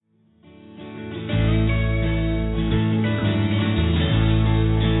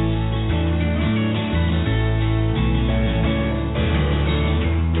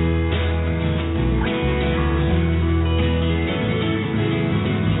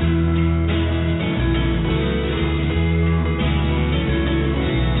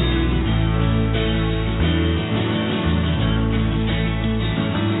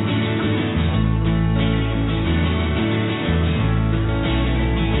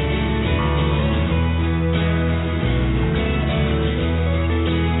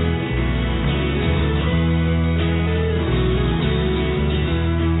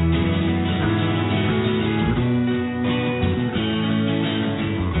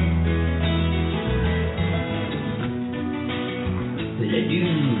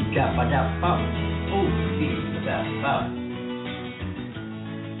do chop a da bum. Oh, da bum.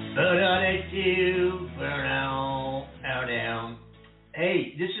 Put on it too for now. Down.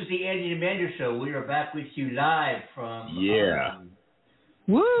 Hey, this is the Andy and Amanda Show. We are back with you live from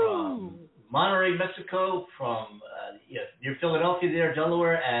from Monterrey, Mexico, from near Philadelphia, there,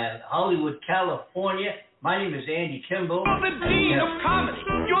 Delaware, and Hollywood, California. My name is Andy Kimball. You're the dean of comedy.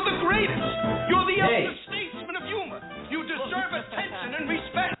 You're the greatest. You're the elder statesman of humor. You deserve attention and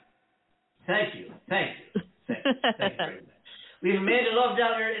respect. Thank you. Thank you very much. We have Amanda Love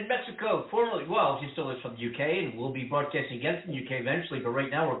down there in Mexico, formerly, well, she still is from the UK, and we'll be broadcasting again from the UK eventually, but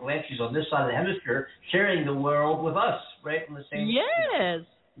right now we're glad she's on this side of the hemisphere, sharing the world with us, right, on the same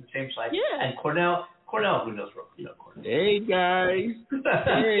the same side. Yeah. And Cornell, who knows where, Cornell. Hey, guys.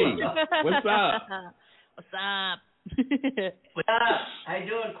 Hey, what's up? What's up? What's up? How you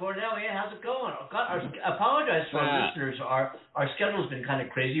doing, Cornell? Man, how's it going? I apologize for our listeners. Our schedule's been kind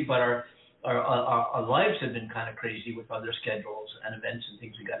of crazy, but our lives have been kind of crazy with other schedules and events and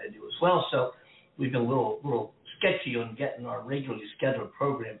things we got to do as well. So we've been a little sketchy on getting our regularly scheduled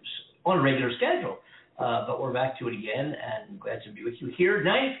programs on a regular schedule. But we're back to it again, and glad to be with you here.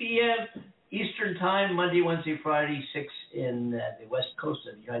 9 p.m. Eastern Time, Monday, Wednesday, Friday, 6 in the West Coast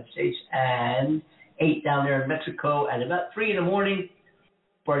of the United States, and 8 down there in Mexico, and about 3 in the morning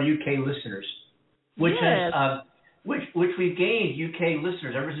for our UK listeners, which has which we've gained UK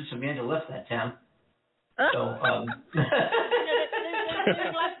listeners ever since Amanda left that town. So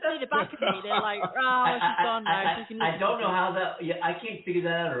they're glad to see the back of me. They're like, oh, she's gone now. I don't know how that. Yeah, I can't figure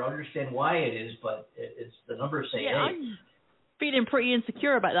that out or understand why it is, but it's the numbers say. Yeah, I'm feeling pretty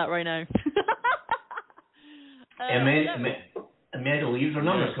insecure about that right now. Amanda leaves, her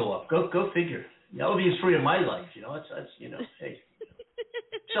numbers go up. Go figure. That would be the story of my life. That's hey.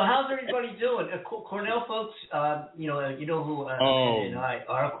 So how's everybody doing? Cornell folks, you know who Amanda and I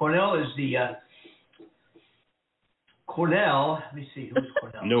are. Cornell is the Cornell. Let me see, who's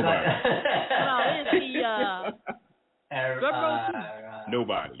Cornell? Nobody.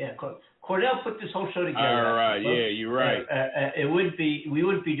 Nobody. Yeah, Cornell put this whole show together. All right, yeah, you're right. We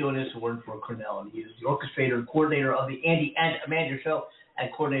wouldn't be doing this if it weren't for Cornell, and he is the orchestrator and coordinator of the Andy and Amanda Show,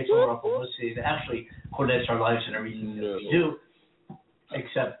 and coordinates all our publicity, and actually coordinates our lives and everything that we do.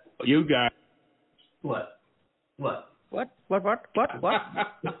 Except you guys. What? What? I'm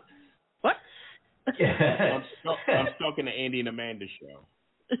stuck in the Andy and Amanda Show.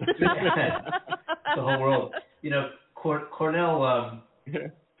 The whole world. Cornell. I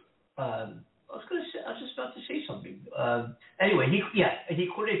was just about to say something. Anyway, he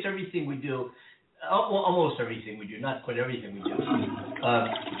coordinates everything we do. Well, almost everything we do, not quite everything we do.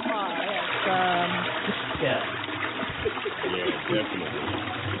 Yeah, definitely.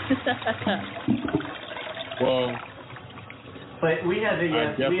 Well, but we have I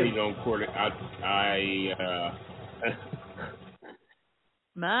definitely don't coordinate.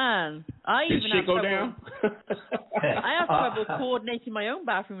 Man, I Did even shit have go trouble. down? I have trouble coordinating my own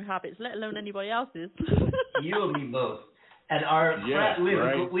bathroom habits, let alone anybody else's. You and me both. And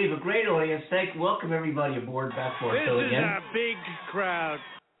we have a great audience. Welcome everybody aboard back for our show again. This is a big crowd.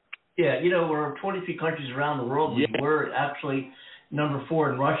 Yeah, we're 23 countries around the world. We were actually number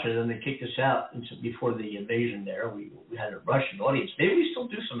 4 in Russia, then they kicked us out before the invasion there. We had a Russian audience. Maybe we still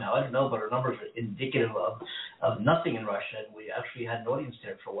do somehow, I don't know, but our numbers are indicative of nothing in Russia, and we actually had an audience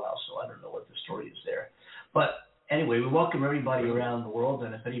there for a while, so I don't know what the story is there. But anyway, we welcome everybody around the world,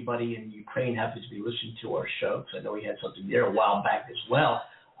 and if anybody in Ukraine happens to be listening to our show, because I know we had something there a while back as well,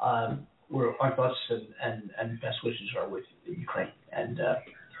 our thoughts and best wishes are with Ukraine. And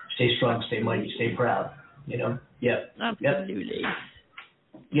stay strong, stay mighty, stay proud. Yeah. Absolutely.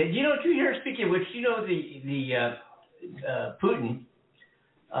 Yeah. You hear, speaking of which, the Putin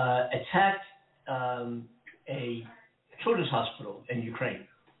attacked a children's hospital in Ukraine.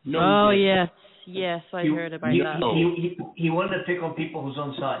 Yes, I heard about that. He wanted to pick on people his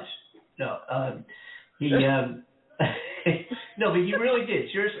own size. No, no, but he really did.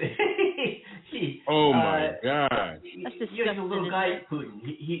 Seriously. My God. He's a little guy, Putin.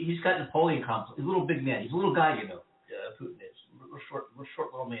 He's got Napoleon complex. He's a little big man. He's a little guy, Putin is.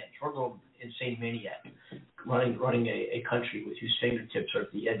 Short little man. Short little insane maniac running a country with whose fingertips are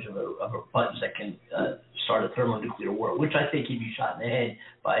at the edge of a buttons that can start a thermonuclear war, which I think he'd be shot in the head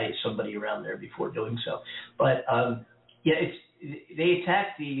by somebody around there before doing so. But, they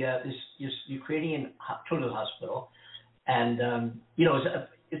attacked this Ukrainian children's hospital, and,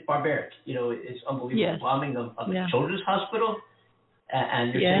 it's barbaric. It's unbelievable. Yes. Bombing of a children's hospital,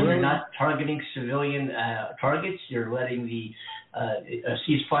 and they're saying you're not targeting civilian targets. You're letting the a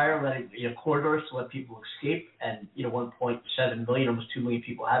ceasefire, letting corridors to let people escape, and 1.7 million, almost 2 million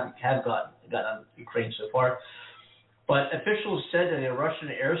people have gotten out of Ukraine so far. But officials said that a Russian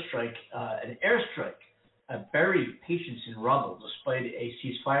airstrike buried patients in rubble, despite a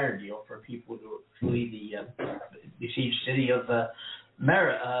ceasefire deal for people to flee the besieged city of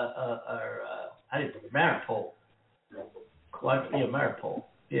Mariupol. Mariupol.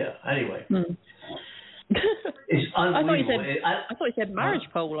 Yeah. Anyway, it's unbelievable. I thought you said marriage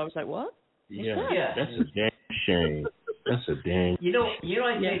pole. I was like, what? Yeah. That's a damn shame. That's a damn. I think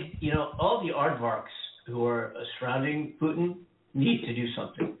all the aardvarks who are surrounding Putin need to do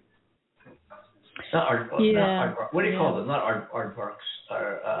something. Not aardvark. What do you call them? Not aardvarks.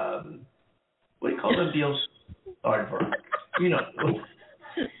 What do you call them deals? Aardvark.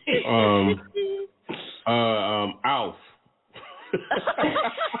 Alf.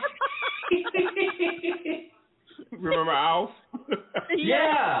 Remember Alf?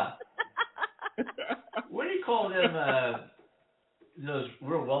 Yeah. What do you call them? Those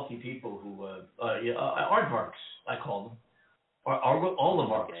real wealthy people who aardvarks, I call them, or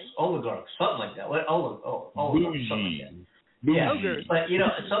oligarchs, something like that. Oligarchs, something like that. Yeah, but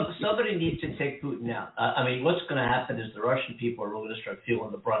somebody needs to take Putin out. What's going to happen is the Russian people are really going to start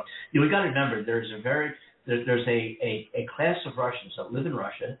feeling the brunt. We got to remember there's a class of Russians that live in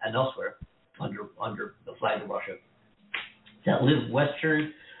Russia and elsewhere under the flag of Russia that live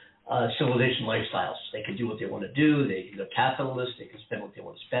Western civilization lifestyles. They can do what they want to do. They're capitalists. They can spend what they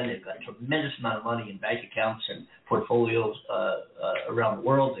want to spend. They've got a tremendous amount of money in bank accounts and portfolios around the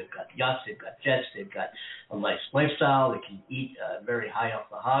world. They've got yachts. They've got jets. They've got a nice lifestyle. They can eat very high off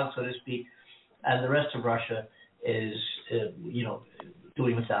the hog, so to speak. And the rest of Russia is,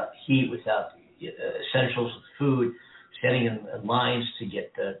 doing without heat, without essentials of food, standing in lines to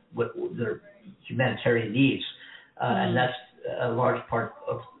get what their humanitarian needs. And that's a large part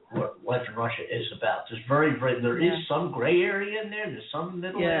of what life in Russia is about. There is some gray area in there. There's some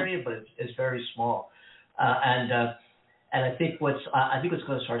middle area, but it's very small. And I think what's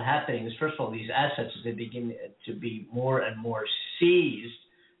going to start happening is, first of all, these assets, as they begin to be more and more seized,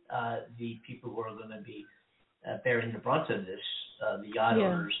 the people who are going to be bearing the brunt of this, the yacht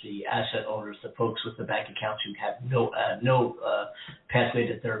owners, the asset owners, the folks with the bank accounts who have no pathway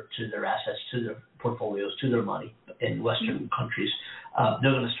to their assets, to their portfolios, to their money in Western countries,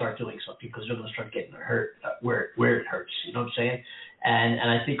 they're going to start doing something because they're going to start getting hurt where it hurts. You know what I'm saying? And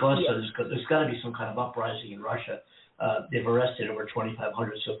I think also there's got to be some kind of uprising in Russia. They've arrested over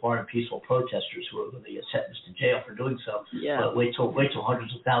 2,500 so far in peaceful protesters who are going to get sentenced to jail for doing so. Yeah. But wait till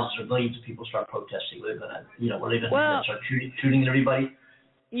hundreds of thousands or millions of people start protesting. They're going to start shooting everybody.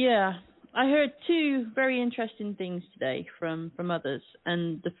 Yeah, I heard two very interesting things today from others,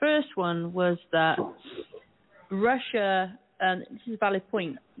 and the first one was that Russia, and this is a valid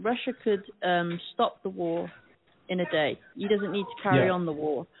point, Russia could stop the war in a day. He doesn't need to carry on the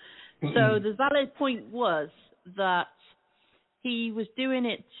war. Mm-hmm. So the valid point was that he was doing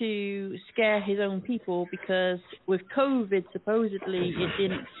it to scare his own people, because with COVID, supposedly, it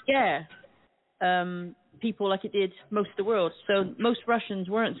didn't scare people like it did most of the world. So most Russians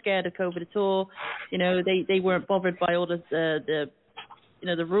weren't scared of COVID at all. They weren't bothered by all the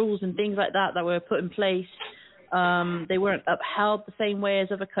rules and things like that were put in place. They weren't upheld the same way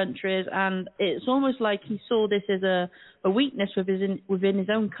as other countries, and it's almost like he saw this as a weakness within his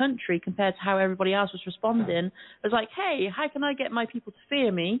own country compared to how everybody else was responding. It was like, hey, how can I get my people to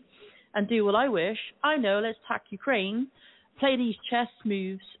fear me and do what I wish? I know, let's attack Ukraine, play these chess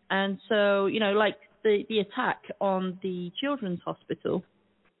moves. And so, like the attack on the children's hospital,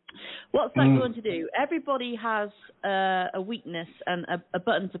 what's that going to do? Everybody has a weakness and a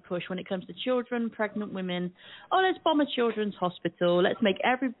button to push when it comes to children, pregnant women. Oh, let's bomb a children's hospital. Let's make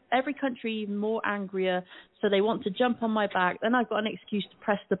every country even more angrier, so they want to jump on my back. Then I've got an excuse to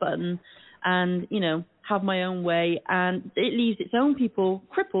press the button and, have my own way. And it leaves its own people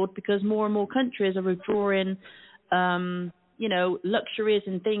crippled, because more and more countries are withdrawing luxuries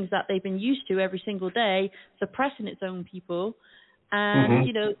and things that they've been used to every single day, suppressing its own people. And,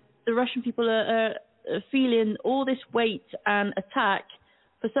 the Russian people are feeling all this weight and attack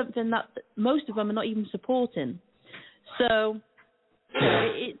for something that most of them are not even supporting. So,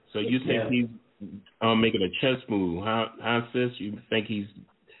 so you think he's making a chess move, huh, sis? You think he's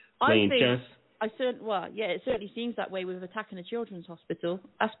playing chess? It certainly seems that way with attacking a children's hospital.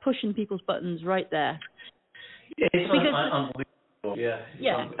 That's pushing people's buttons right there. It's unbelievable. Yeah.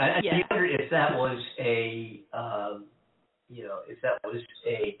 I wonder if that was if that was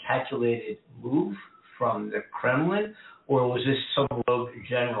a calculated move from the Kremlin, or was this some rogue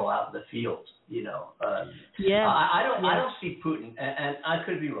general out in the field? I don't see Putin, and I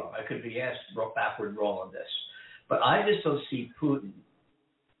could be wrong. I could be asked backward wrong on this, but I just don't see Putin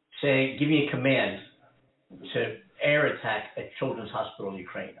say, "Give me a command to air attack a children's hospital in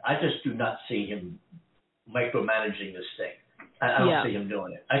Ukraine." I just do not see him micromanaging this thing. I don't see him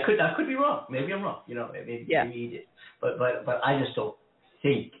doing it. I could be wrong. Maybe I'm wrong. Maybe he did. But I just don't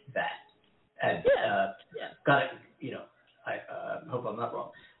think that. And got it. I hope I'm not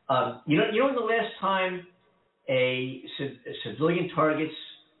wrong. The last time civilian targets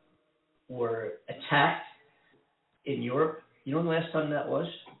were attacked in Europe, you know when the last time that was?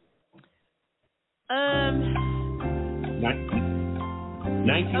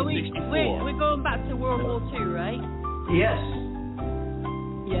 1964. We're going back to World War II, right? Yes.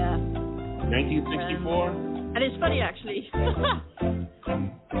 Yeah. 1964? And it's funny, actually.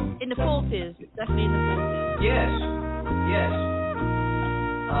 In the 40s. Definitely in the 40s. Yes.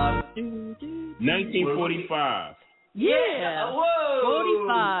 1945. Yeah. Whoa.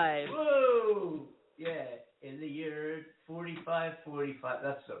 45. Whoa. Yeah. In the year 45.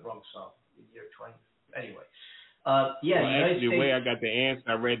 That's the wrong song. In the year 20. Anyway. Actually, the way I got the answer,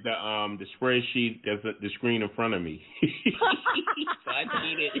 I read the spreadsheet. There's the screen in front of me. So I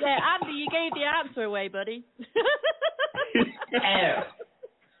cheated. Yeah, Andy, you gave the answer away, buddy.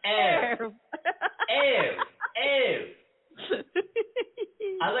 Air.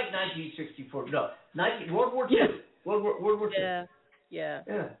 I like 1964. No, World War II. World War II. Yeah.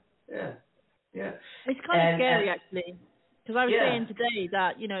 It's kind of scary, actually, because I was saying today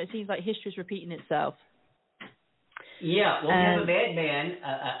that it seems like history's repeating itself. Yeah, well, we have a madman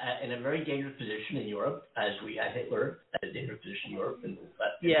in a very dangerous position in Europe, as we had Hitler at a dangerous position in Europe in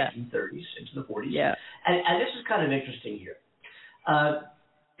the 1930s into the 40s. Yeah. And this is kind of interesting here.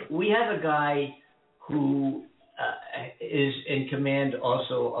 We have a guy who is in command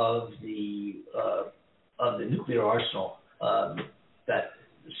also of the nuclear arsenal that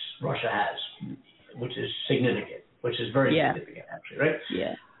Russia has, which is significant, which is very significant, actually, right?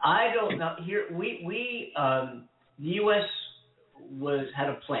 Yeah. I don't know. Here, the U.S. had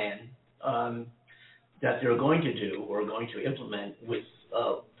a plan that they're going to do or going to implement with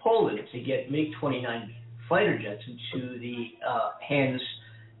Poland to get MiG-29 fighter jets into the hands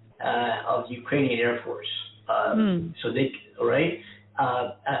of the Ukrainian Air Force. So they,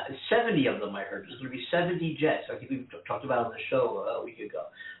 70 of them, I heard. There's going to be 70 jets. I think we talked about it on the show a week ago.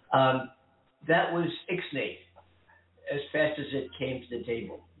 That was ixnayed as fast as it came to the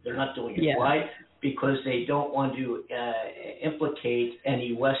table. They're not doing it. Yeah. Why? Because they don't want to implicate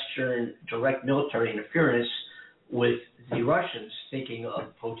any Western direct military interference with the Russians, thinking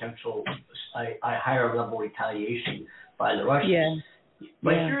of potential higher level retaliation by the Russians. Yeah.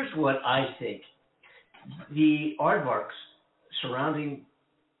 But here's what I think. The aardvarks surrounding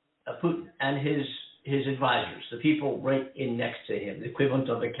Putin and his advisors, the people right in next to him, the equivalent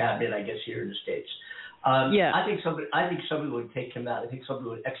of a cabinet, I guess, here in the States. I think somebody would take him out. I think somebody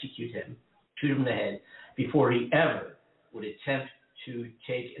would execute him, shoot him in the head, before he ever would attempt to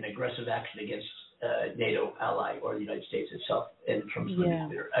take an aggressive action against NATO ally or the United States itself in terms of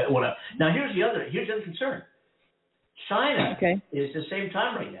nuclear. Now here's the other concern. China is at the same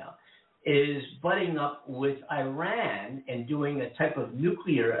time right now is butting up with Iran and doing a type of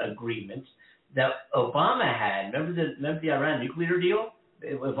nuclear agreement that Obama had. Remember the Iran nuclear deal?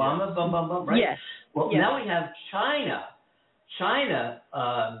 Obama, right? Yes. Well, now we have China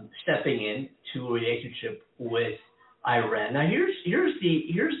stepping in to a relationship with Iran. Now here's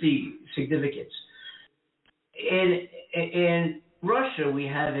the significance. In Russia, we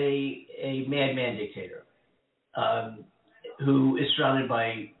have a madman dictator who is surrounded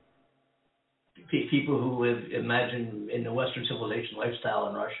by people who live, imagine, in the Western civilization lifestyle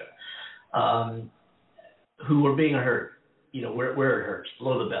in Russia, who are being hurt. Where it hurts,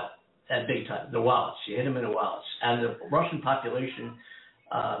 below the belt, at big time. The wallets, you hit them in the wallets, and the Russian population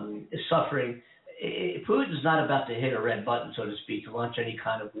is suffering. Putin's not about to hit a red button, so to speak, to launch any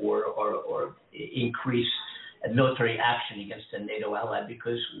kind of war or increase military action against a NATO ally,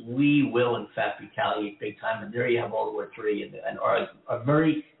 because we will, in fact, retaliate big time. And there you have World War III, and our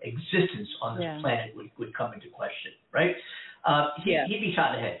very existence on this planet would come into question, right? He'd be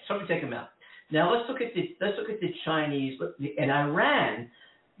shot in the head. Somebody take him out. Now let's look at the Chinese. In Iran,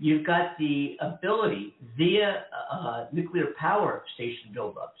 you've got the ability via nuclear power station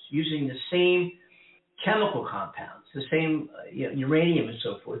buildups using the same chemical compounds, the same uranium and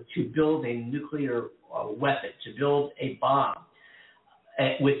so forth, to build a nuclear weapon, to build a bomb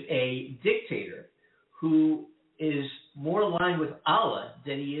with a dictator who is more aligned with Allah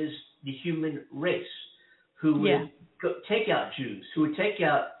than he is the human race. who would take out Jews, who would take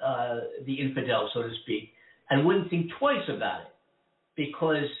out the infidels, so to speak, and wouldn't think twice about it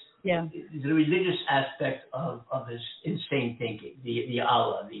because the religious aspect of his insane thinking, the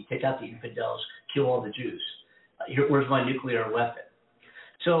Allah, the take out the infidels, kill all the Jews. Where's my nuclear weapon?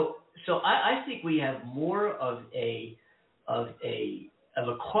 So I think we have more of a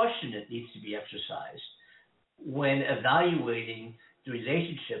caution that needs to be exercised when evaluating the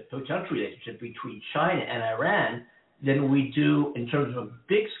potential relationship between China and Iran than we do in terms of a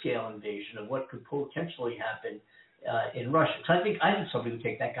big-scale invasion of what could potentially happen in Russia. So I think somebody would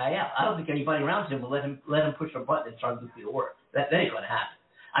take that guy out. I don't think anybody around him will let him push a button and start a nuclear war. That ain't going to happen.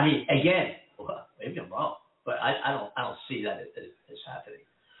 I mean, again, maybe I'm wrong, but I don't see that as happening.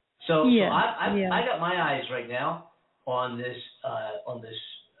 So I got my eyes right now on this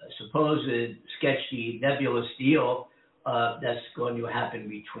supposed sketchy, nebulous deal that's going to happen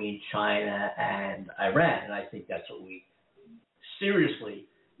between China and Iran, and I think that's what we seriously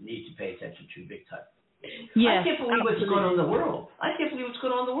need to pay attention to big time. Yes, I can't believe what's going on in the world. I can't believe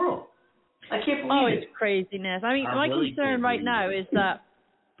it's craziness. I mean, my concern right now is that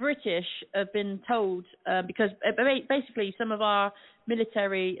British have been told, because basically some of our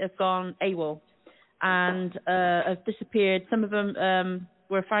military have gone AWOL and have disappeared. Some of them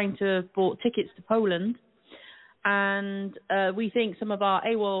were trying to have bought tickets to Poland. And we think some of our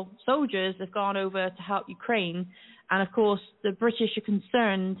AWOL soldiers have gone over to help Ukraine. And, of course, the British are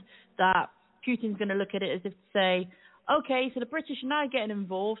concerned that Putin's going to look at it as if to say, okay, so the British are now getting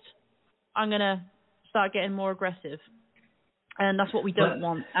involved. I'm going to start getting more aggressive. And that's what we don't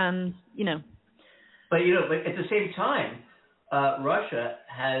want. And, But at the same time, Russia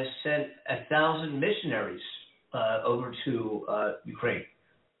has sent 1,000 missionaries over to Ukraine.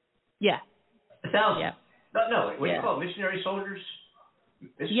 Yeah. 1,000. Yeah. No, what do you call it? Missionary soldiers?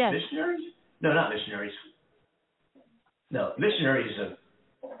 Missionaries? No, not missionaries. No, missionaries are...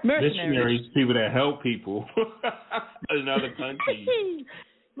 Missionaries, people that help people in other countries.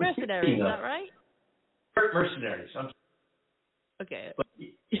 Mercenaries, is that right? Mercenaries. Okay. But,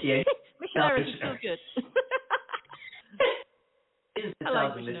 yeah. Missionaries is still good. I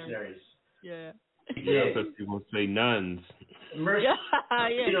like missionaries. Yeah. Some people say nuns. Yeah.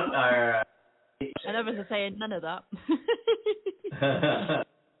 And others are saying none of that.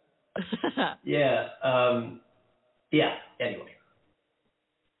 Yeah. Anyway.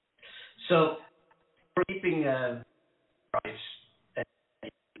 So we're keeping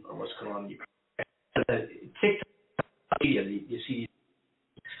what's going on. TikTok media, you see,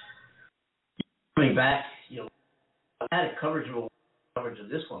 coming back. I had a coverage of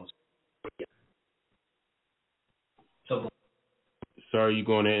this one. So. Sorry, you're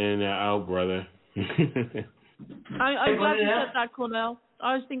going in and out, brother. I'm glad you said that, Cornell.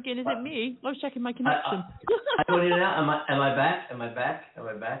 I was thinking, is it me? I was checking my connection. I'm going in and out. Am I back? Am I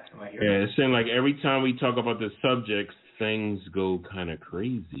here? Yeah, it seems like every time we talk about the subjects, things go kind of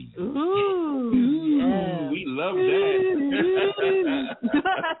crazy. Ooh, yeah. We love that.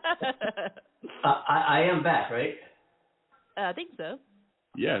 I am back, right? I think so.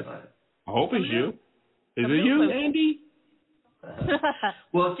 Yes. I hope it's you. Is it you, Andy?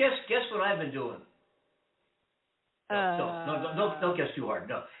 Well, guess what I've been doing. Don't guess too hard.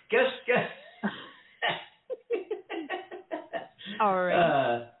 No, guess. All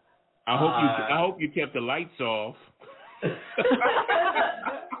right. I hope you kept the lights off.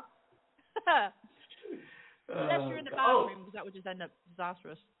 Unless you're in the bathroom, because that would just end up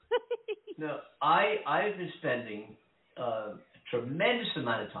disastrous. No, I've been spending a tremendous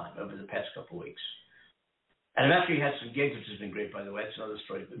amount of time over the past couple of weeks. And I've actually had some gigs, which has been great, by the way. It's another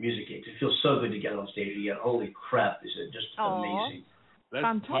story, but music gigs. It feels so good to get on stage again. Holy crap, is it just amazing. Let's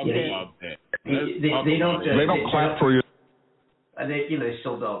talk about that. They don't clap for you. They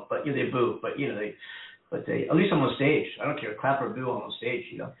still don't, but they boo. But they at least I'm on stage. I don't care, clap or boo, I'm on stage.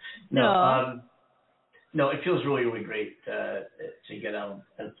 No, it feels really, really great to get out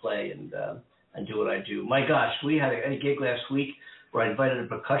and play and do what I do. My gosh, we had a gig last week where I invited a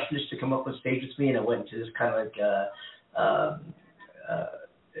percussionist to come up on stage with me, and I went to this kind of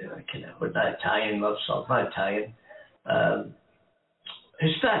not Italian love song, not Italian,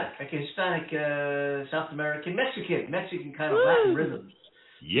 Hispanic, South American, Mexican kind of Latin rhythms.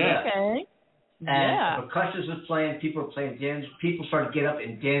 Yeah. Okay. And the percussionist was playing, people were playing dance, people started getting up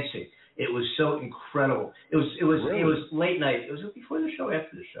and dancing. It was so incredible. It was late night. It was before the show,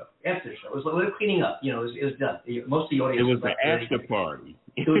 after the show. After the show. It was we were cleaning up. It was done. Most of the audience. It was the after party.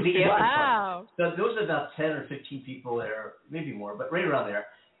 It was the after party. So there was about 10 or 15 people there, maybe more, but right around there.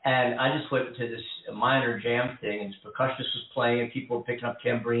 And I just went to this minor jam thing, and this percussionist was playing, and people were picking up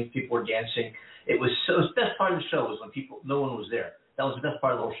tambourines, people were dancing. It was the best part of the show was when no one was there. That was the best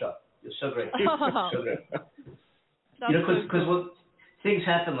part of the whole show. It was so great. So great. Because when things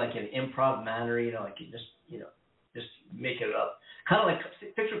happen like in an improv manner, like you just make it up. Kind of like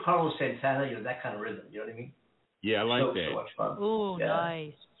picture Carlos Santana, that kind of rhythm. You know what I mean? Yeah, I like that. So much fun. Oh, yeah.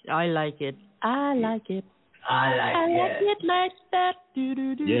 Nice. I like it. I like it. I like it like that.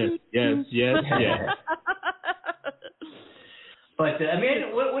 Yes. But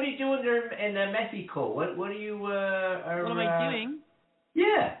Amanda, what are you doing there in Mexico? What are you? What am I doing?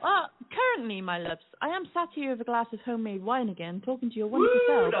 Yeah. Well, currently, my loves, I am sat here with a glass of homemade wine again, talking to your wonderful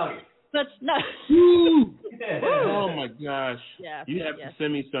self. Doggy. But no. Oh my gosh! Yeah, you have to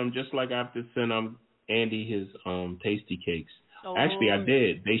send me some, just like I have to send Andy his tasty cakes. Oh. Actually, I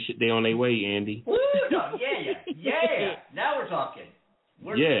did. They on their way, Andy. Woo, dog. Yeah. Now we're talking.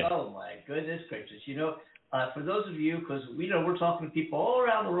 Oh my goodness gracious! For those of you, because we're talking to people all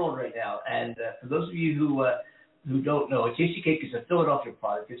around the world right now, and for those of you who don't know, a Tasty Cake is a Philadelphia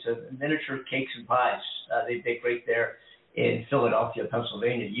product. It's a miniature cakes and pies. They bake right there in Philadelphia,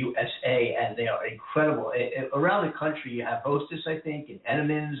 Pennsylvania, USA, and they are incredible. Around the country, you have Hostess, I think, and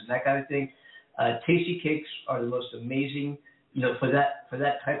Entenmann's and that kind of thing. Tasty Cakes are the most amazing, for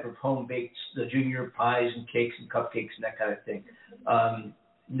that type of home baked, the junior pies and cakes and cupcakes and that kind of thing.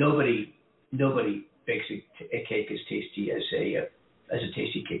 Nobody bakes a cake as tasty as a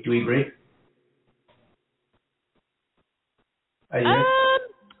Tasty Cake. Do we agree? I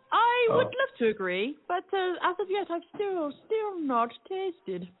would love to agree, but as of yet, I've still not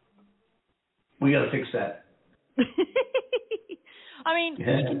tasted. We got to fix that. I mean, you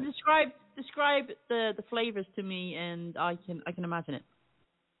can describe the flavors to me, and I can imagine it,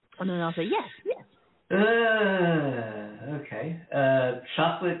 and then I'll say yes. Okay.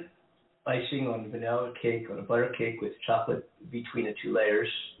 Chocolate icing on vanilla cake, on a butter cake with chocolate between the two layers.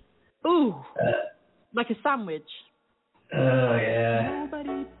 Ooh, like a sandwich. Oh, yeah.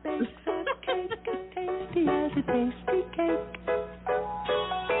 Nobody bakes a cake as tasty as a tasty cake.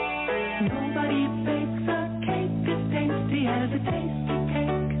 Nobody bakes a cake as tasty as a tasty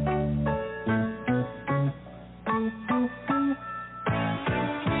cake.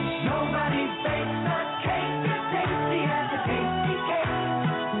 Nobody bakes a cake as tasty as a tasty cake.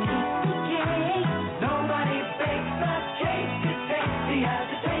 Nobody bakes a cake as tasty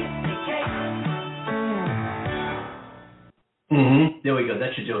as a tasty cake. There we go.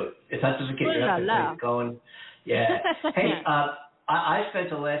 That should do it. If that doesn't get you up and going, yeah. Hey, I've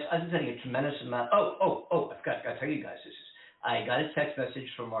been getting a tremendous amount. I forgot to tell you guys this. I got a text message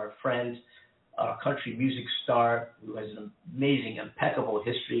from our friend, our country music star, who has an amazing, impeccable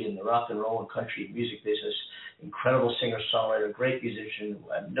history in the rock and roll and country music business. Incredible singer-songwriter, great musician,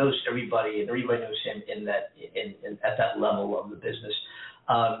 knows everybody, and everybody knows him at that level of the business.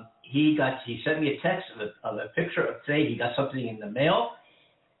 He sent me a text of a picture of today. He got something in the mail.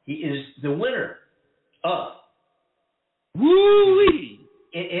 He is the winner of Woo-wee!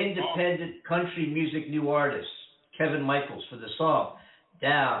 Independent Country Music New Artist, Kevin Michaels, for the song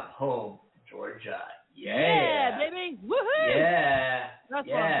Down Home, Georgia. Yeah, baby. Woohoo! Yeah. That's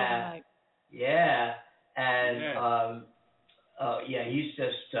what I'm talking about. Yeah. And he's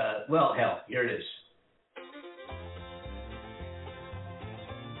just hell, here it is.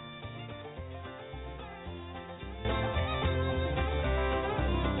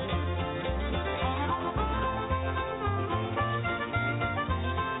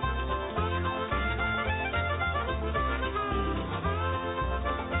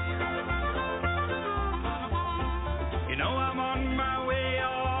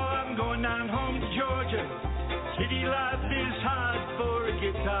 City life is hard for a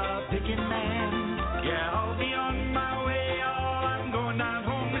guitar picking man. Yeah, I'll be on my way. I'm going down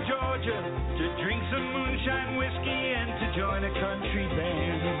home to Georgia to drink some moonshine whiskey and to join a country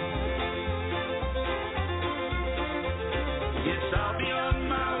band. Yes, I'll be on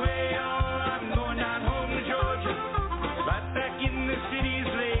my way. I'm going down home to Georgia. Right back in the city's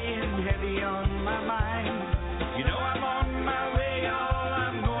laying heavy on my mind. You know I'm on my way.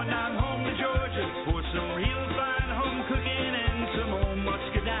 I'm going down home to Georgia for some real fine home cooking and some old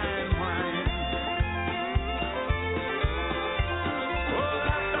muscadine wine.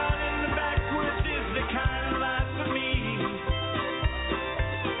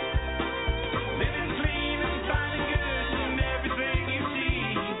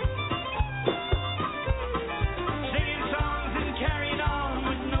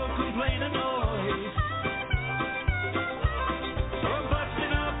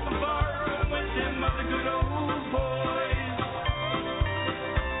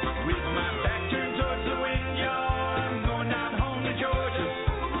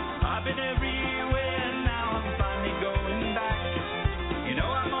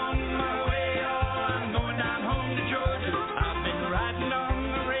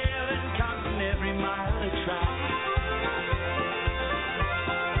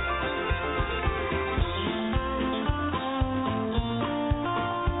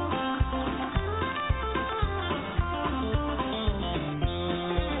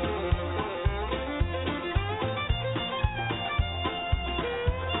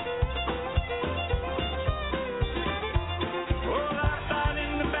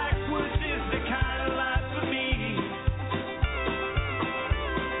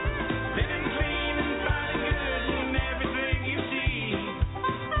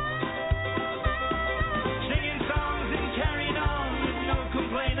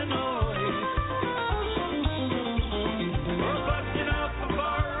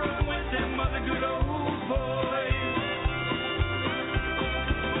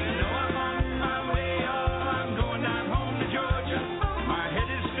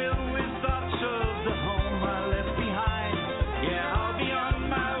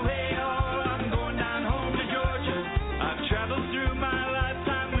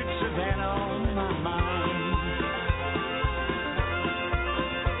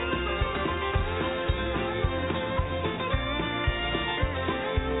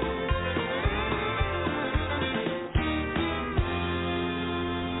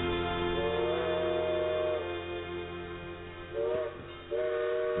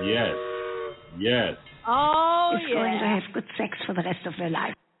 Yes. Yes. Oh, Is going to yeah. have good sex for the rest of their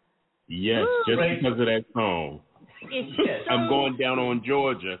life. Yes, Woo. just Right. because of that song. It's Yes. so... I'm going down on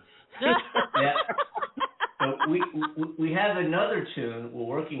Georgia. Yeah. So we have another tune we're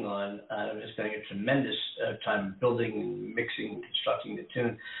working on. I'm spending a tremendous time building, mixing, constructing the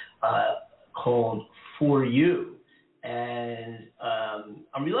tune called For You. And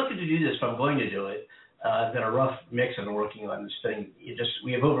I'm reluctant to do this, but I'm going to do it. I've got a rough mix I've been working on this thing.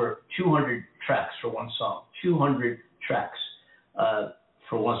 We have over 200 tracks for one song. 200 tracks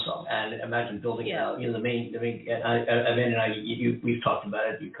for one song. And imagine building it out. You know, the main. Amanda and I, we've talked about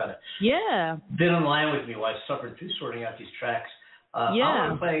it. You kind of been online with me while I suffered through sorting out these tracks. I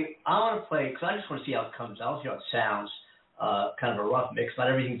want to play because I just want to see how it comes out, see how it sounds. Kind of a rough mix. Not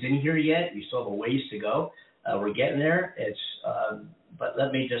everything's in here yet. We still have a ways to go. We're getting there. But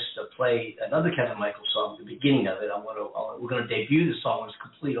let me just play another Kevin Michael song, the beginning of it. We're going to debut the song when it's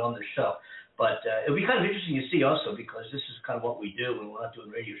complete on the show. But it'll be kind of interesting to see also because this is kind of what we do when we're not doing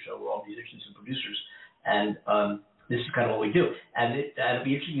a radio show. We're all musicians and producers, and this is kind of what we do. And it'll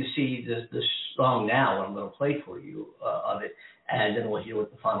be interesting to see the song now, what I'm going to play for you of it, and then we'll hear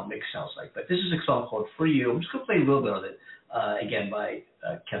what the final mix sounds like. But this is a song called For You. I'm just going to play a little bit of it, again, by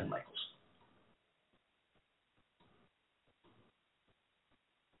Kevin Michaels.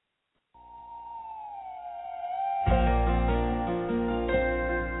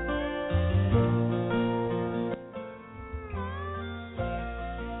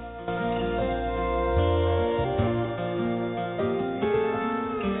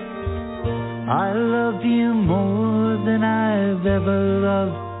 I love you more than I've ever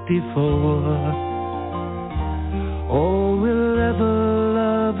loved before, or will ever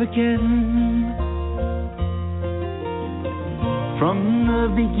love again. From the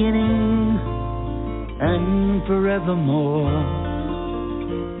beginning and forevermore,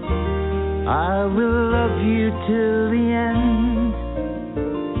 I will love you till the end.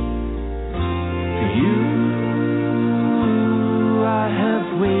 For you I have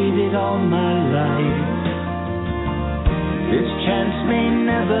waited all my life. This chance may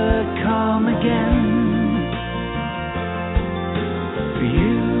never come again. For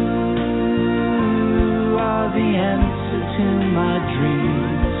you are the answer to my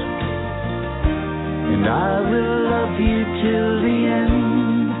dreams, and I will love you till the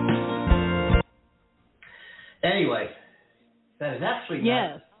end. Anyway, that is actually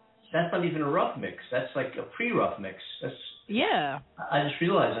that's not even a rough mix. That's like a pre-rough mix. I just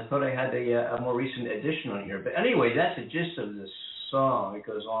realized I thought I had a more recent addition on here. But anyway, that's the gist of this song. It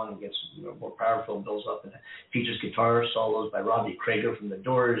goes on and gets more powerful and builds up and features guitar solos by Robbie Krieger from The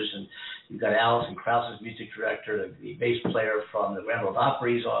Doors, and you've got Alison Krauss, music director, the bass player from the Grand Ole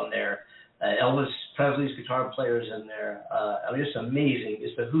Opry's on there. Elvis Presley's guitar players in there. I mean, it's amazing.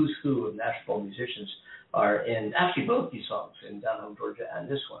 It's the who's who of Nashville musicians are in actually both these songs, in Down Home Georgia and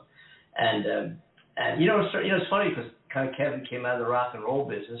this one. And it's funny because kind of Kevin came out of the rock and roll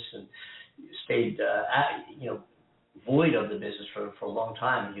business and stayed, void of the business for a long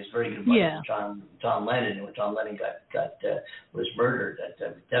time. And he was very good buddies with John Lennon. And when John Lennon was murdered,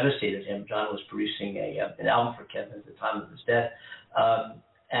 that devastated him. John was producing an album for Kevin at the time of his death.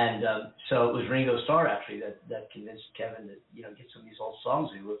 So it was Ringo Starr actually that convinced Kevin to get some of these old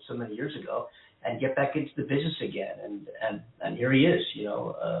songs he wrote so many years ago and get back into the business again. And here he is,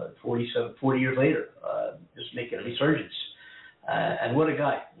 40 years later, just making a resurgence. And what a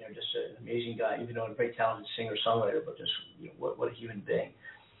guy, just an amazing guy, even though a very talented singer-songwriter, but just what a human being.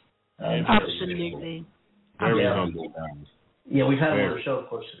 Absolutely. Very humble guy. Yeah, we've had him on the show, of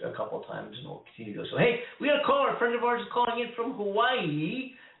course, a couple of times, and we'll continue to go. So, hey, we got a caller. A friend of ours is calling in from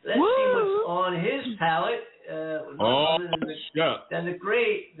Hawaii. Let's see what's on his palette. Than the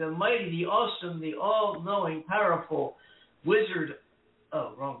great, the mighty, the awesome, the all-knowing, powerful wizard.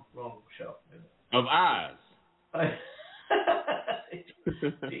 Oh, wrong show. Of Oz.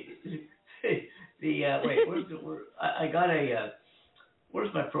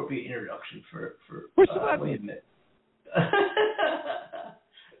 Where's my appropriate introduction for wait a minute.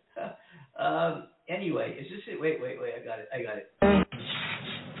 Anyway, is this it? Wait, I got it.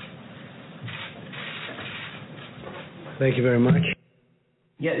 Thank you very much.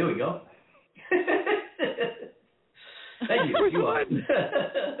 Yeah, there we go. Thank you. You are.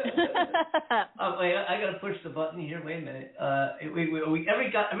 Wait, I got to push the button here. Wait a minute.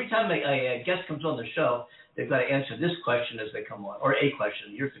 Every time a guest comes on the show, they've got to answer this question as they come on, or a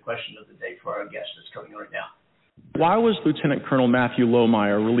question. Here's the question of the day for our guest that's coming right now. Why was Lieutenant Colonel Matthew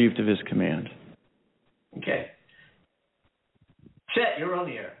Lohmeyer relieved of his command? Okay. Chet, you're on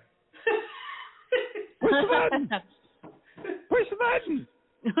the air. Where's the button? Where's the button?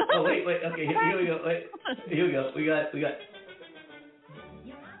 Oh wait. Okay, here we go. Wait, here we go. We got.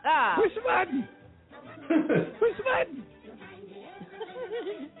 Ah. Push the button. Push the button.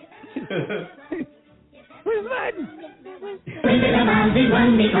 Push the button.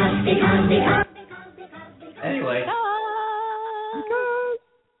 Anyway.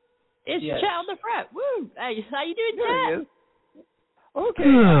 It's Yes. Chet on the fret. Woo! Hey, how you doing, There he Chet? is. Okay.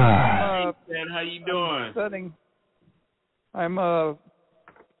 Dad, how you doing? I'm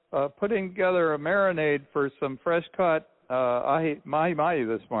putting together a marinade for some fresh cut mahi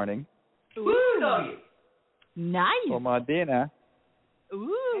this morning Woo, doggy. Nice. for my dinner.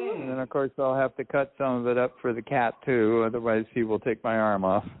 Ooh. And then, of course, I'll have to cut some of it up for the cat, too. Otherwise, he will take my arm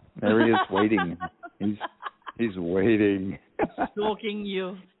off. There he is waiting. He's waiting. Stalking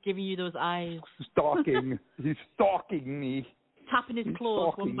you, giving you those eyes. Stalking. He's stalking me. Tapping his He's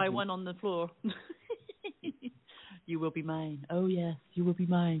claws stalking one by me. one on the floor. You will be mine. Oh, yes, you will be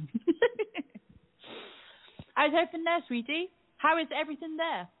mine. How's everything there, sweetie? How is everything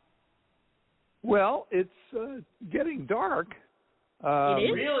there? Well, it's getting dark. It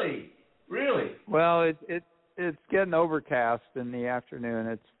is? Really? Well, it's getting overcast in the afternoon.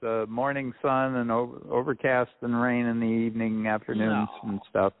 It's the morning sun and overcast and rain in the evening, afternoons and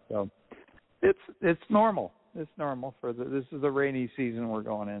stuff. So it's normal. It's normal for this is the rainy season we're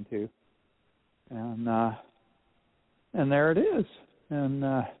going into, and there it is. And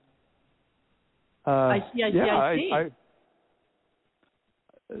I see.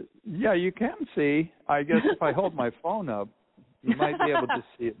 Yeah, you can see. I guess if I hold my phone up, you might be able to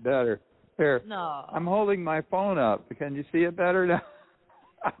see it better. Here, No. I'm holding my phone up. Can you see it better now?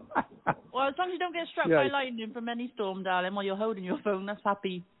 Well, as long as you don't get struck by lightning from any storm, darling, while you're holding your phone, that's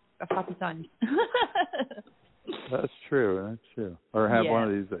happy times. That's true. Or have one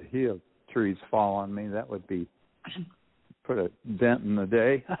of these heel trees fall on me. That would be put a dent in the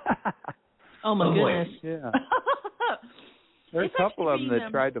day. Oh my goodness. Yeah. There's a couple of them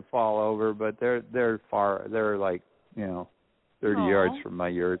that tried to fall over, but they're far. They're like 30 yards from my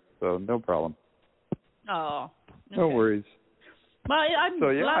yurt, so no problem. Oh. Okay. No worries. Well, I'm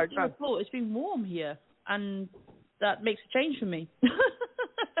glad to I report it's been warm here, and that makes a change for me.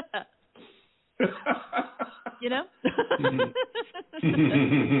 You know?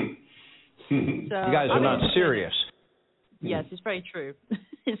 So, you guys are not serious. Yes, it's very true.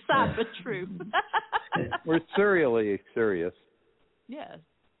 It's sad but true. We're serially serious. Yes.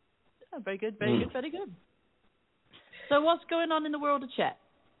 Yeah, very good, very good, very good. So what's going on in the world of Chet?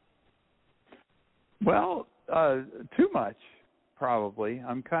 Well, too much, probably.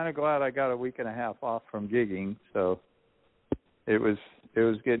 I'm kind of glad I got a week and a half off from gigging, so it was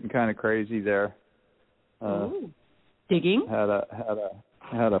getting kind of crazy there. Digging? Had a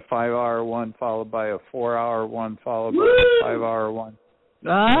 5-hour one followed by a 4-hour one followed by a 5-hour one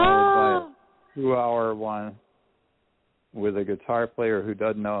followed by a 2-hour one with a guitar player who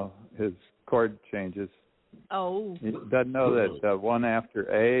doesn't know his chord changes. Oh. He doesn't know that one after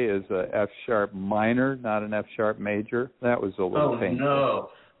A is a F sharp minor, not an F sharp major. That was a little painful. No.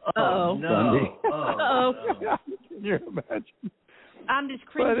 Oh no. Uh-oh. Can you imagine? And it's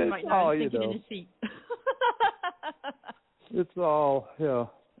cringing right now and thinking in his seat. It's all,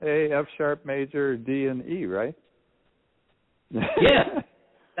 A, F sharp major, D, and E, right? Yeah,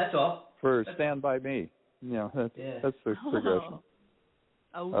 that's all. For Stand By Me. That's the progression.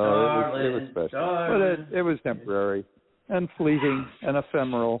 Oh, it was special. Darling. But it was temporary and fleeting and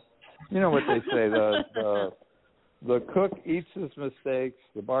ephemeral. You know what they say, the cook eats his mistakes,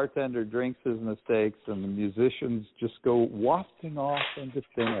 the bartender drinks his mistakes, and the musicians just go wafting off into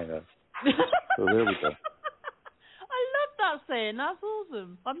thin air. So there we go. I love that saying. That's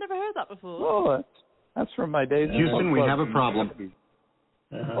awesome. I've never heard that before. Oh, that's from my days. Houston, we have a problem.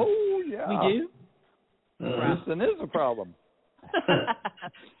 Uh-huh. Oh, yeah. We do? Houston is a problem. I've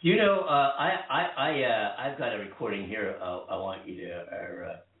got a recording here. I want you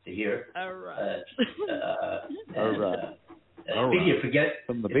to hear. All right. All right. Speaking of forget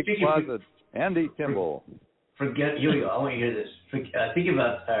From the big closet, Andy Kimball. Here we go. I want you to hear this. Think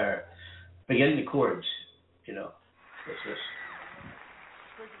about forgetting the chords. What's this?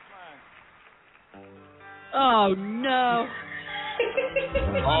 Oh, no.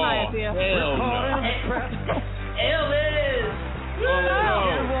 Oh, hell no. Elvis!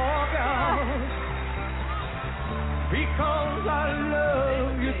 Walk out because I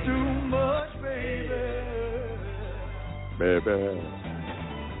love you too much, Baby.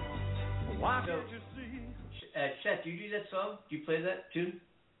 Why don't you see? Chet, do you do that song? Do you play that tune?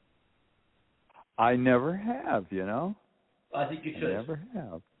 I never have, I think you should. I never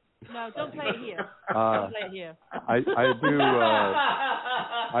have. No, don't play it here. Uh, Don't play it here. I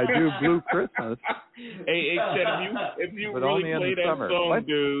do Blue Christmas. Hey, Chet, if you But really only in play the that summer. song, What?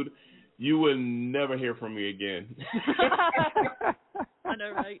 dude, you will never hear from me again. I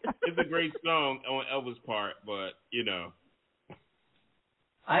know, right? It's a great song on Elvis' part, but you know.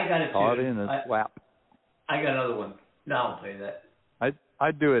 I got it Caught too. in a swap. I got another one. No, I won't play that.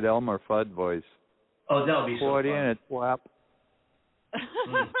 I'd do it Elmer Fudd voice. Oh, that would be so Caught fun. in a swap.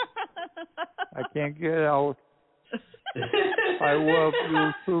 I can't get out. I love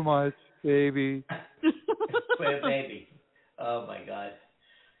you too much, baby. Play a baby. Oh my God.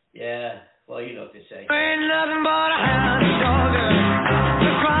 Yeah. Well, you know what to say. Ain't nothing but a hound dog to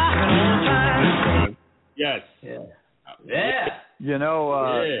cry all the time. Yes. Yeah. Yeah. You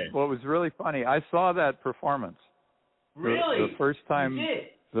know, Yeah. what was really funny, I saw that performance. Really? The first time You did?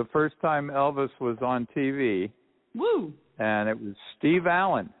 the first time Elvis was on TV, Woo! and it was Steve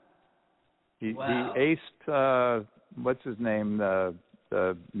Allen. He Wow. aced what's his name, the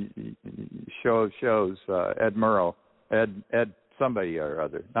shows Ed Murrow, Ed somebody or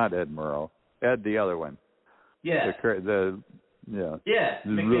other, not Ed Murrow, Ed the other one. Yeah. Yeah. Yeah.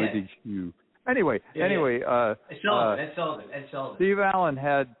 The really big shoe. Anyway, Ed Sullivan. Steve Allen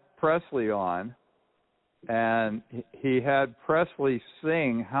had Presley on, and he had Presley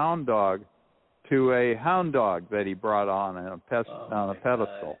sing Hound Dog to a hound dog that he brought on a pedestal.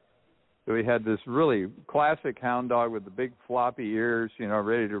 God. So he had this really classic hound dog with the big floppy ears, you know,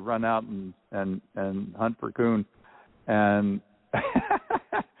 ready to run out and hunt for coon. And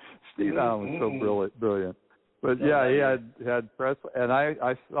Steve Allen was so brilliant. But yeah, he had Presley, and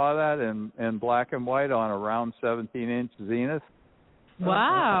I saw that in black and white on a round 17-inch Zenith.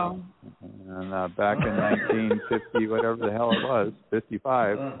 Wow. And back in 1950, whatever the hell it was,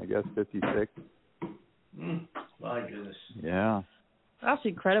 55, I guess 56. My goodness. Yeah. That's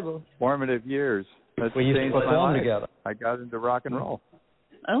incredible. Formative years. That's We used to changed put my film life. together. I got into rock and roll.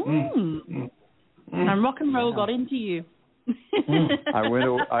 Oh. And rock and roll got into you.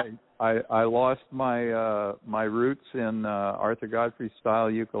 I lost my roots in Arthur Godfrey style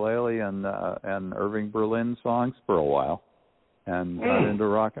ukulele and Irving Berlin songs for a while, and got into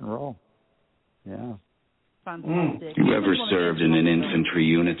rock and roll. Yeah. Fantastic. You ever served in an infantry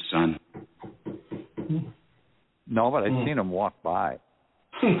unit, son? No, but I've seen them walk by.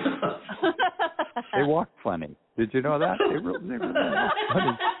 They walk funny. Did you know that? They really walk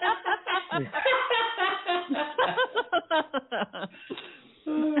funny.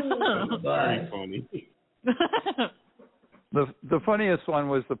 Very funny. The funniest one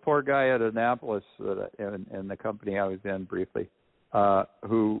was the poor guy at Annapolis in the company I was in briefly,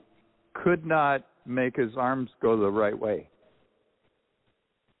 who could not make his arms go the right way.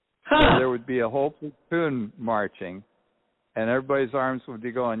 So there would be a whole platoon marching, and everybody's arms would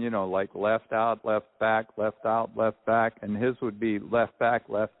be going, you know, like left out, left back, left out, left back, and his would be left back,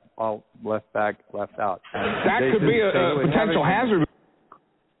 left out, left back, left out. And That could be a potential hazard.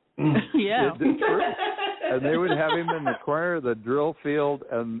 Yeah. And they would have him in the corner of the drill field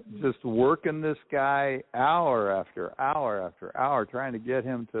and just working this guy hour after hour after hour, trying to get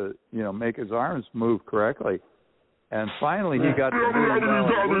him to, you know, make his arms move correctly. And finally, he got the $1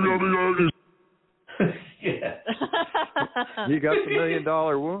 million he got the $1 million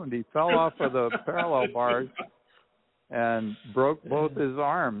wound. He fell off of the parallel bars and broke both his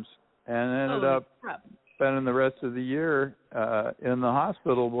arms, and ended up spending the rest of the year in the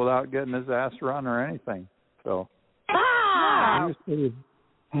hospital without getting his ass run or anything. So he was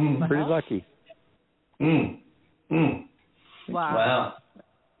pretty lucky. Wow.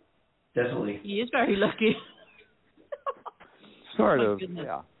 Definitely. He is very lucky. Sort of, goodness.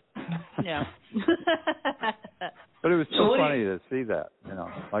 yeah. Yeah. But it was So so what do funny to see that, you know.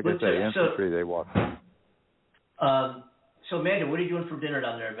 Like I say, infantry, they walk. So Amanda, what are you doing for dinner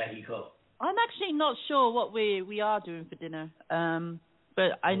down there in Mexico? I'm actually not sure what we are doing for dinner,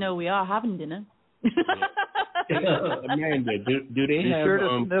 but I know we are having dinner. Amanda, do they Be have? sure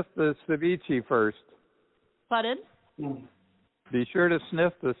to sniff the ceviche first. Pardon? Be sure to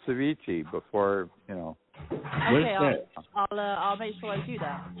sniff the ceviche before, you know. Okay, I'll make sure I do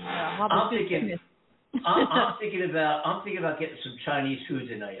that. I'm thinking about getting some Chinese food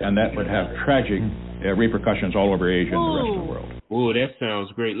tonight. And that would have tragic repercussions all over Asia and the rest of the world. Oh, that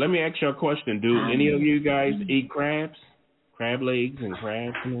sounds great. Let me ask you a question. Do any of you guys eat crabs? Crab legs and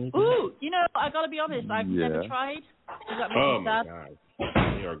crabs? Ooh, you know, I gotta be honest, I've never tried. Does that make Oh you my sad? God,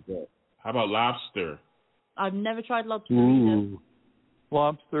 they are good. How about lobster? I've never tried lobster either.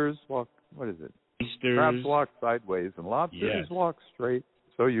 Lobsters walk, what is it? Oysters. Crabs walk sideways and lobsters walk straight,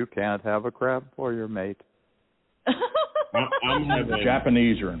 so you can't have a crab for your mate. I'm having.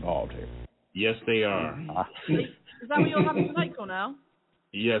 Japanese are involved here. Yes, they are. Is that what you're having tonight, Cornell?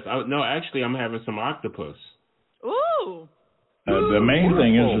 Yes. No, actually, I'm having some octopus. Ooh. The main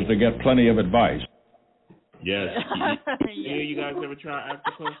thing is to get plenty of advice. Yes. Yeah. You guys ever try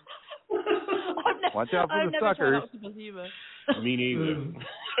octopus? Watch out for the suckers. Me neither.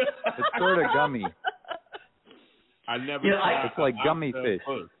 It's sort of gummy. I never. It's like gummy fish.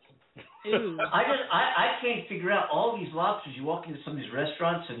 Ooh. I can't figure out all these lobsters. You walk into some of these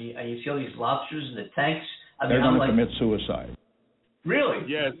restaurants and you see all these lobsters in the tanks. I mean, They're going to commit suicide. Really?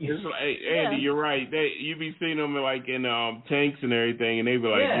 Yes. Hey, Andy, you're right. You be seeing them like in tanks and everything, and they be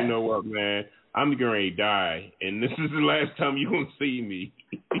like, you know what, man, I'm going to die, and this is the last time you gonna see me.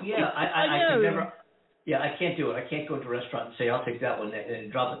 Yeah, I can never. Yeah, I can't do it. I can't go to a restaurant and say, I'll take that one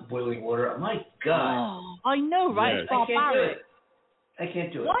and drop it in boiling water. My God. Oh, I know, right? Yes. I can't do it. I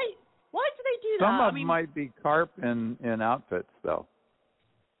can't do it. Why do they do that? Some of them might be carp in outfits, though.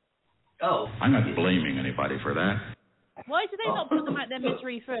 Oh. I'm not blaming anybody for that. Why do they not put them out their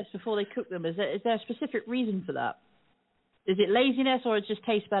misery first before they cook them? Is there a specific reason for that? Is it laziness, or it just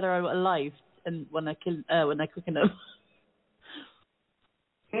tastes better alive and when they're cooking them?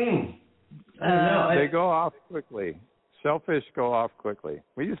 I don't know. They go off quickly. Shellfish go off quickly.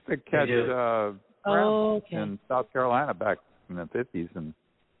 We used to catch crab in South Carolina back in the 50s, and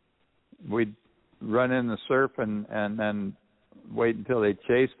we'd run in the surf and then wait until they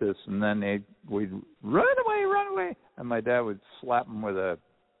chased us, and then we'd run away, and my dad would slap them with a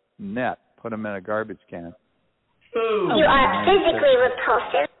net, put them in a garbage can. Ooh. You are physically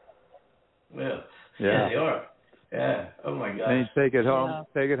repulsive. Yeah, they are. Yeah. Oh my God. And he'd take it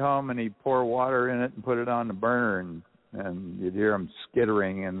home, and he'd pour water in it and put it on the burner, and you'd hear them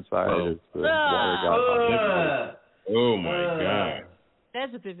skittering inside as the water got hot. Oh my God.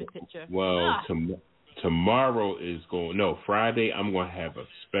 There's a vivid picture. Well, tomorrow is Friday. I'm going to have a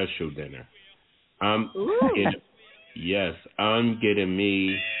special dinner. I'm getting a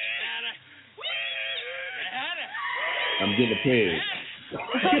pig.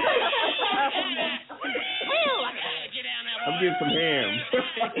 I'm getting some ham.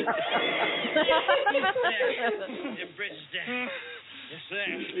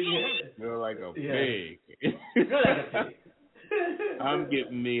 You're like a pig. I'm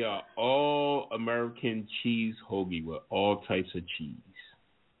getting me a all-American cheese hoagie with all types of cheese.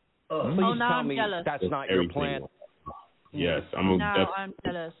 Please now I'm jealous. That's not your plan. Yes, I'm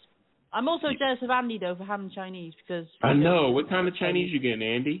jealous. I'm also jealous of Andy though for having Chinese because. I know. What kind of Chinese you getting,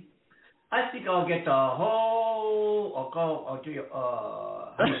 Andy? I think I'll get the whole. I'll do.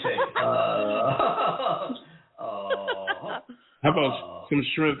 How do you say? How about some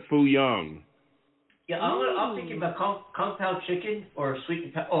shrimp foo young? Yeah, I'm thinking about kung pao chicken or sweet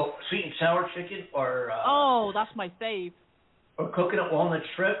and sour chicken or. That's my fave. Or coconut walnut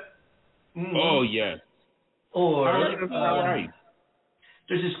shrimp. Mm-hmm. Oh yes. Or right.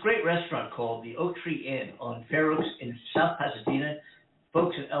 There's this great restaurant called the Oak Tree Inn on Fair Oaks in South Pasadena.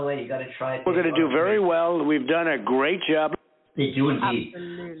 Folks in LA, you got to try it. We're going to do very well. We've done a great job. They do indeed.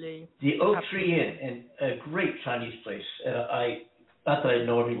 Absolutely. The Oak Tree Inn, and a great Chinese place. Not that I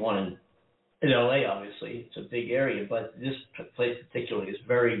know everyone in LA, obviously. It's a big area, but this place particularly is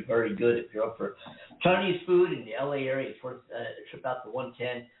very, very good. If you're up for Chinese food in the LA area, it's worth a trip out to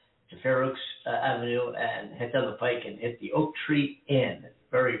 110 to Fair Oaks Avenue and head down the pike and hit the Oak Tree Inn. It's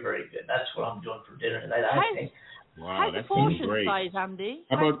very, very good. That's what I'm doing for dinner tonight, I think. Wow, that's great. Size, Andy?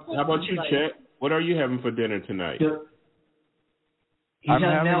 How about you, Chet? What are you having for dinner tonight? I'm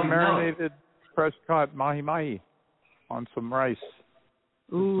having marinated fresh caught mahi-mahi on some rice.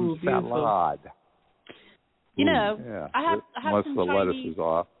 Ooh, some salad. You know, yeah. I had unless some the Chinese, lettuce is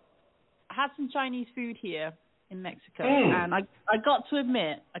off. I had some Chinese food here in Mexico, and I got to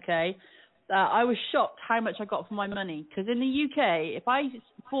admit, okay, I was shocked how much I got for my money. Because in the UK, if I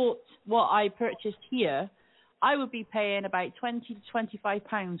bought what I purchased here, I would be paying about £20 to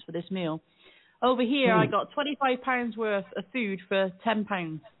 £25 for this meal. Over here, I got £25 worth of food for £10,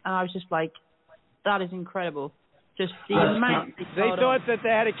 and I was just like, that is incredible. Just the amount they thought that they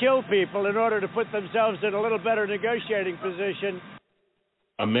had to kill people in order to put themselves in a little better negotiating position.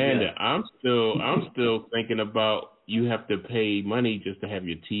 Amanda, I'm still thinking about you have to pay money just to have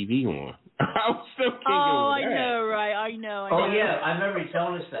your TV on. I'm still thinking I know, right? I know. Yeah, I remember you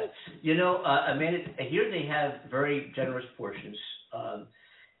telling us that. You know, Amanda, here they have very generous portions,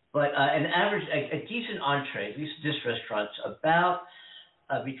 but an average, a decent entree, at least this restaurant's about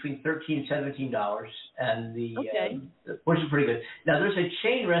between $13 and $17, and the portions are pretty good. Now, there's a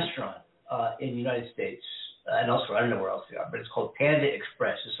chain restaurant in the United States and elsewhere. I don't know where else they are, but it's called Panda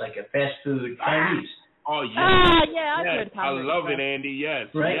Express. It's like a fast food Chinese. Oh yeah. Yeah, I've heard I love it, Andy. Yes,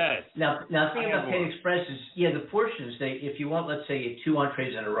 right? yes. Now the thing about Panda Express is, the portions. If you want, let's say, 2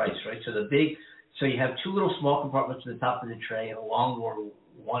 entrees and a rice, right? So you have 2 little small compartments at the top of the tray and a long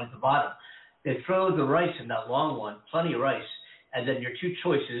one at the bottom. They throw the rice in that long one, plenty of rice, and then your 2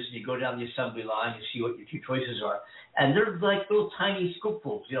 choices. You go down the assembly line, you see what your 2 choices are, and they're like little tiny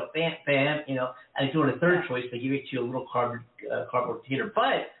scoopfuls, bam, bam, And if you want a third choice, they give it to you a little cardboard container.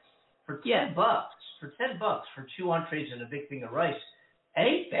 But for $10, for $2 entrees and a big thing of rice, it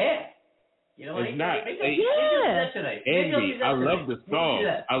ain't bad. It's not. Andy, I love the sauce.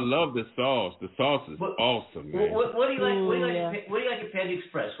 I love the sauce. The sauce is awesome, man. What do you like? What do you like at Panda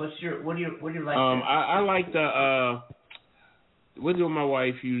Express? What do you like? I like the what do my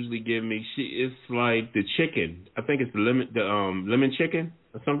wife usually give me? It's like the chicken. I think it's the lemon chicken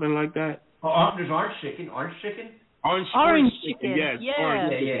or something like that. There's orange chicken. Orange chicken. Orange chicken. Yes.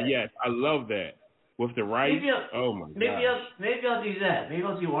 Orange chicken. Yes. I love that. With the rice, oh my god. Maybe I'll do that. Maybe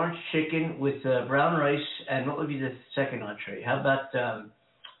I'll do orange chicken with brown rice, and what would be the second entree? How about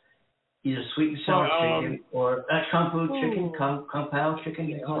either sweet and sour chicken or kung pao chicken, kung pao chicken?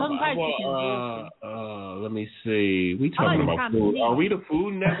 Let me see. We talking about food. Are we the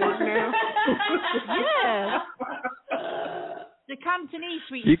Food Network now? Yeah. The Cantonese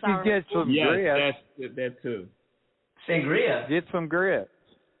sweet and sour. You can get some grits. Yes, that too. Sangria. Get some grits.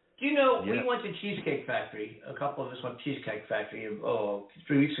 Do you know, we went to Cheesecake Factory, a couple of us went to Cheesecake Factory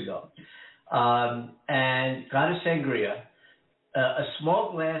 3 weeks ago, and got a sangria, a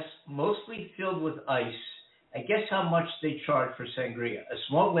small glass mostly filled with ice. And guess how much they charge for sangria? A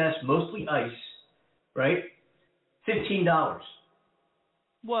small glass, mostly ice, right? $15.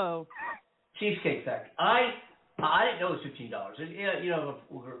 Whoa. Cheesecake Factory. I didn't know it was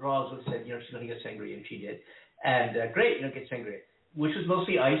 $15. Roz said, she's going to get sangria, and she did. And great, get sangria. Which was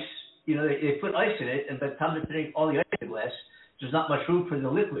mostly ice. They put ice in it, and by the time they're putting all the ice in the glass, there's not much room for the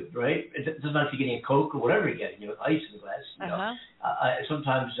liquid, right? It doesn't matter if you're getting a Coke or whatever you're getting, ice in the glass.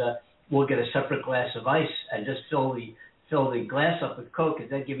 Sometimes we'll get a separate glass of ice and just fill the glass up with Coke, and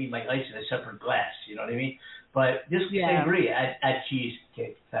then give me my ice in a separate glass. You know what I mean? But this sangria at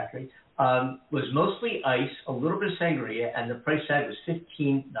Cheesecake Factory was mostly ice, a little bit of sangria, and the price tag was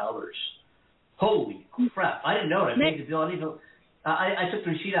 $15. Holy crap! I didn't know it. I made the bill. I took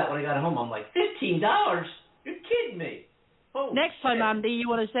the receipt out when I got home. I'm like, $15? You're kidding me. Holy Next time, shit. Andy, you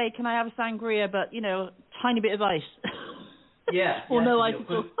want to say, can I have a sangria, but, tiny bit of ice. Or no ice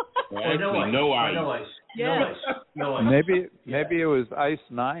at all. No ice. No ice. Maybe it was ice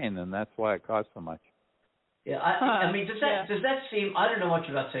 9, and that's why it cost so much. Yeah, I mean, does that seem? I don't know much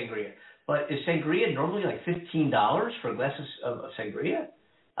about sangria, but is sangria normally like $15 for a glass of sangria?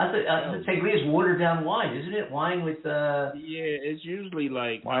 I thought sangria is watered down wine, isn't it? Wine with Yeah, it's usually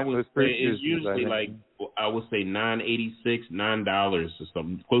like I would say I would say $9.86, $9 or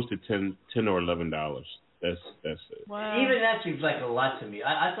something, close to $10 or $11. That's it. Wow. Even that seems like a lot to me.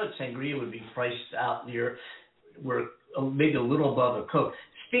 I thought sangria would be priced out near, maybe a little above a Coke.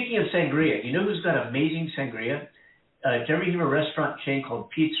 Speaking of sangria, you know who's got amazing sangria? Did you ever hear of a restaurant chain called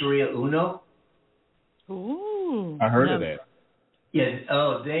Pizzeria Uno? Ooh. I heard of that. Yeah,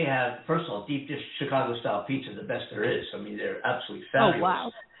 they have, first of all, deep dish Chicago-style pizza, the best there is. I mean, they're absolutely fabulous. Oh,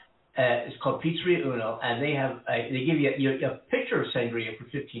 wow. It's called Pizzeria Uno, and they have they give you a pitcher of sangria for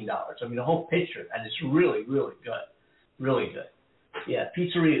 $15. I mean, a whole pitcher, and it's really, really good. Really good. Yeah,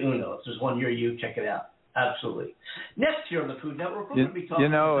 Pizzeria Uno. If there's one near you, check it out. Absolutely. Next here on the Food Network, we're going to be talking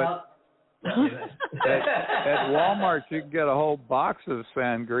about... At Walmart, you can get a whole box of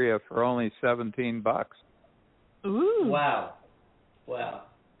sangria for only $17. Ooh. Wow.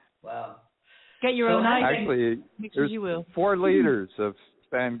 Get your own ice. Actually, there's 4 liters of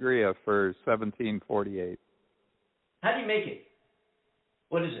sangria for $17.48. How do you make it?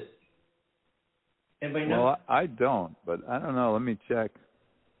 What is it? Anybody know? Well, I don't, but I don't know. Let me check.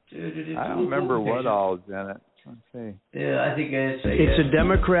 I don't remember what all's in it. Let's see. Yeah, I think it's a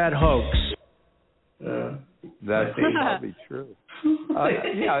Democrat hoax. That's probably true.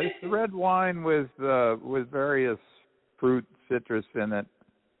 It's red wine with various fruit, citrus in it.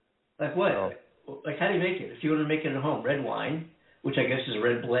 Like what? Like how do you make it? If you want to make it at home, red wine, which I guess is a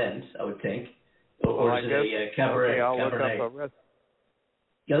red blend, I would think, or is it a Cabernet? Okay, I'll Cabernet? look up a recipe.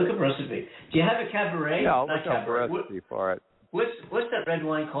 Yeah, look up a recipe. Do you have a Cabernet? Yeah, I'll look up a recipe for it. What's that red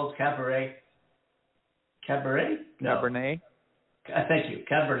wine called? Cabernet? Cabernet? No. Cabernet? Thank you.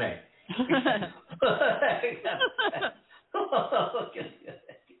 Cabernet.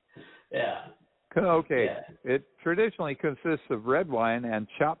 Yeah. Okay. Yeah. It traditionally consists of red wine and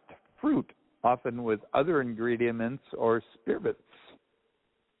chopped fruit, often with other ingredients or spirits.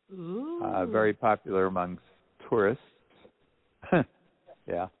 Ooh. Very popular amongst tourists.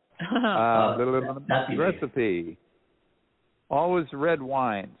 Yeah. Not Recipe. Always red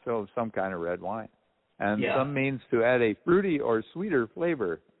wine, so some kind of red wine. And some means to add a fruity or sweeter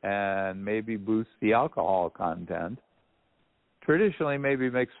flavor and maybe boost the alcohol content. Traditionally may be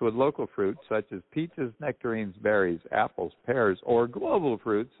mixed with local fruits such as peaches, nectarines, berries, apples, pears, or global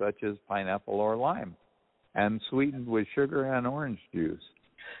fruits such as pineapple or lime, and sweetened with sugar and orange juice.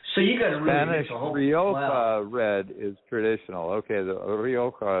 So you got to really Spanish mix a whole Rioja red is traditional. Okay, the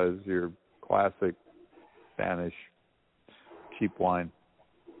Rioja is your classic Spanish cheap wine.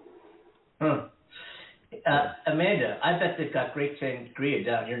 Huh. Amanda, I bet they've got great sangria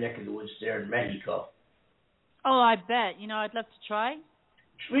down your neck of the woods there in Mexico. Oh, I bet. I'd love to try.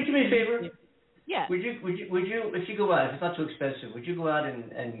 Would you do me a favor? Yeah. Would you, if you go out, if it's not too expensive, would you go out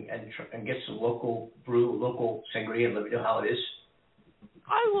and get some local local sangria and let me know how it is?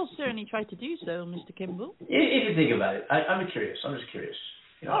 I will certainly try to do so, Mr. Kimball. If you think about it, I'm curious. I'm just curious.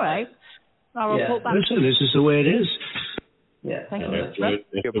 All right. I'll report back. Listen, this is the way it is. Yeah. Thank you. That's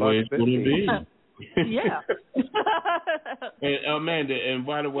the way it's going to be. Yeah. And Amanda, and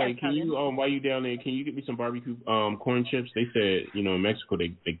by the way, can you while you down there, can you get me some barbecue corn chips? They said, in Mexico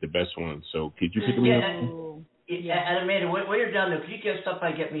they make the best ones. So could you pick me up? And Amanda, when you're down there, could you stop by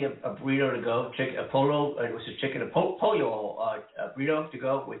and get me a burrito to go? Pollo burrito to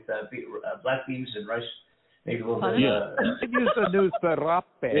go with black beans and rice, maybe a little bit. Use the new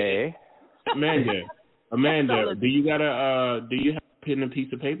serape. Amanda, do you have a pen and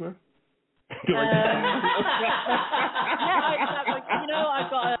piece of paper? I've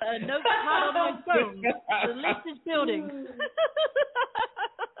got a notepad on my phone. The list is building.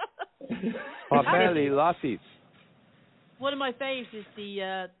 Papel y lápiz. One of my faves is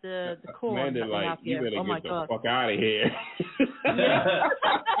the corn. Amanda, that they have here. You better oh my get the God. fuck out of here.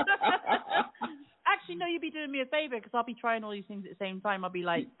 Actually, no, you'd be doing me a favor because I'll be trying all these things at the same time. I'll be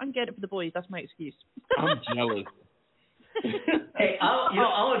like, I'm getting it for the boys. That's my excuse. I'm jealous. Hey, I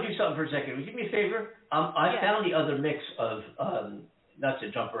want to do something for a second. Will you do me a favor? I found the other mix of, not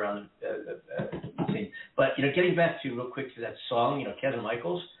to jump around the thing, but, getting back to real quick to that song, Kevin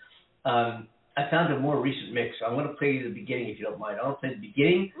Michaels, I found a more recent mix. I'm going to play you the beginning if you don't mind. I want to play the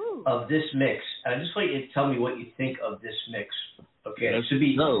beginning of this mix. And I just want you to tell me what you think of this mix. Okay? It should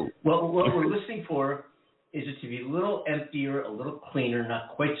be, what we're listening for is it to be a little emptier, a little cleaner, not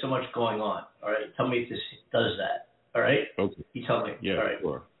quite so much going on. All right? Tell me if this does that. All right? Okay. You tell me. Yeah, all right.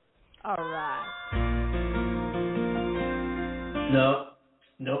 Sure. All right.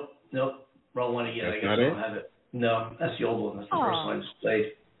 Nope. Wrong one again. That's I guess not I don't have it. No, that's the old one. That's the first one I just played.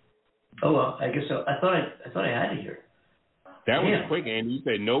 Oh well, I guess so. I thought I had it here. That was quick, Andy. You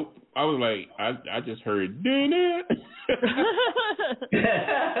said nope. I was like, I just heard dinner.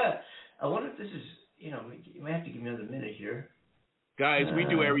 I wonder if this is, you might have to give me another minute here. Guys, we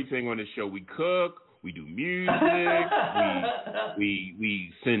do everything on the show. We cook. We do music.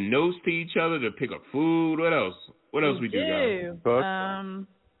 we send notes to each other to pick up food. What else? What else we do, guys?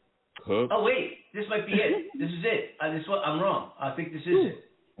 Cook. Oh wait, this might be it. This is it. I'm wrong. I think this is it.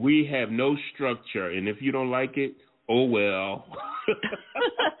 We have no structure, and if you don't like it, oh well.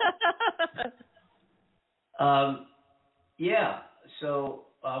 Yeah. So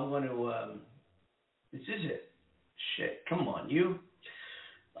I'm going to. This is it. Shit. Come on, you.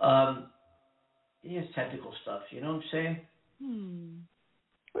 It's technical stuff. You know what I'm saying?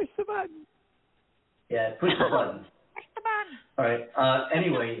 Push the button. Yeah, push the button. Push the button. All right.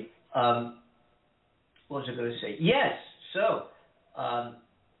 Anyway, what was I going to say? Yes. So,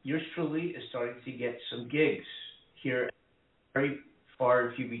 yours truly is starting to get some gigs here, very far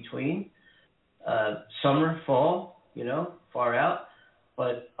and few between. Summer, fall, far out.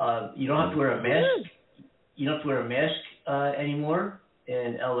 But you don't have to wear a mask. You don't have to wear a mask anymore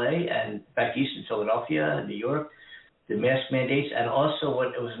in LA and back east in Philadelphia and New York. The mask mandates, and also what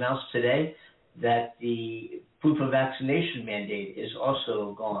it was announced today, that the proof of vaccination mandate is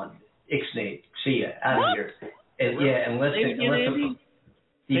also gone. Ixnay, see ya, out of here. And, unless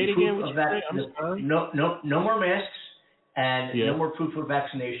the proof of vaccination, no more masks and no more proof of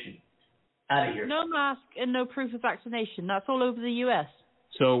vaccination. Out of here. No mask and no proof of vaccination. That's all over the U.S.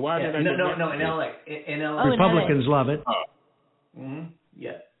 So why did I? No, in LA. In LA. Republicans love it. Mm-hmm.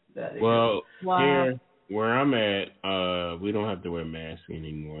 Yeah. Here where I'm at, we don't have to wear masks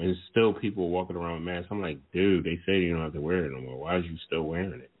anymore. There's still people walking around with masks. I'm like, dude, they say you don't have to wear it no more. Why are you still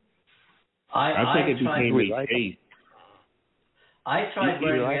wearing it? I think it became a case. I tried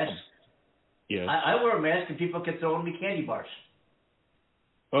wearing masks. Yes. I wear a mask and people kept throwing me candy bars.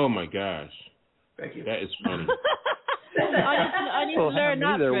 Oh my gosh. Thank you. That is funny. I need to learn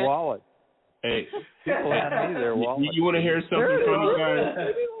that. Their wallet. Hey, People hand me their wallet. you want to hear something funny,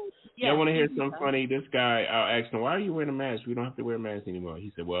 guys? Yeah, Y'all want to hear something funny? This guy, I asked him, "Why are you wearing a mask? We don't have to wear a mask anymore."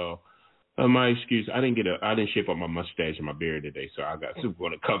 He said, "Well, my excuse, I didn't shape up my mustache and my beard today, so I got super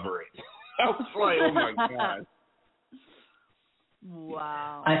going to cover it." I was like, "Oh my god!"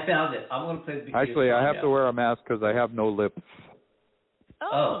 Wow. I found it. I'm gonna play the video. Actually, I have to wear a mask because I have no lips.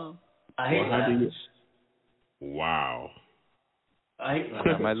 Oh. I hate Well, how do that. Wow. I hate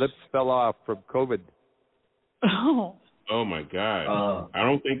Yeah, my lips fell off from COVID. Oh. Oh my god. I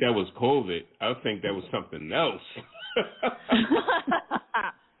don't think that was COVID. I think that was something else.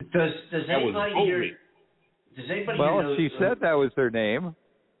 Does That was anybody COVID. here? Does anybody Well, here know? she said that was her name.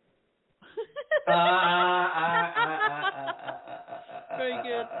 Very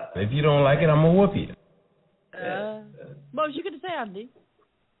good. If you don't like it, I'm going to whoop you. What was you going to say, Andy?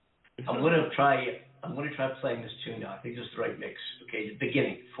 I'm gonna try playing this tune now. I think this is the right mix. Okay, the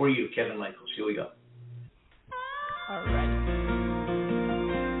beginning for you, Kevin Michaels. Here we go. All right.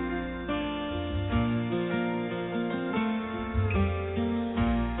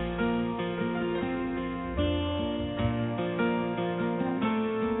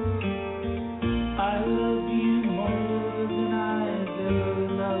 I love you more than I've ever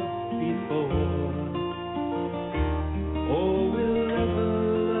loved before, or will ever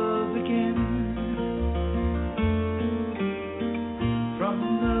love again. From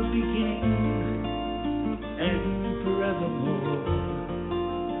the beginning and forevermore,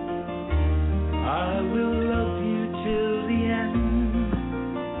 I will love you till the end.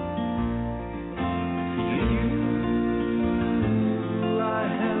 For you, I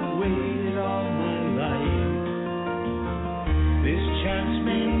have waited all my life. This chance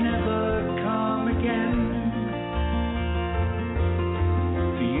may never come again.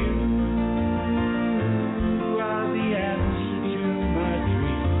 For you are the answer to my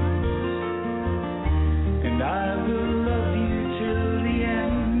dreams, and I will love you till the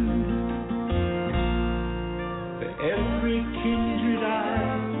end. For every kindred I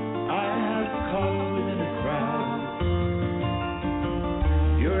have caught within a crowd,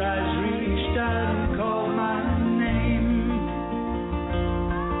 your eyes reached out and called my name.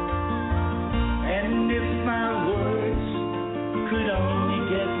 And if my words could only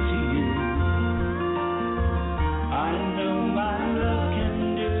get to you, I know my love can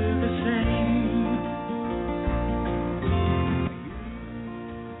do the same.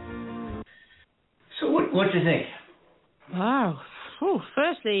 So what do you think? Wow. Oh,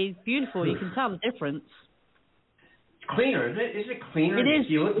 firstly, beautiful. You can tell the difference. Cleaner, isn't it? Is it cleaner? It is.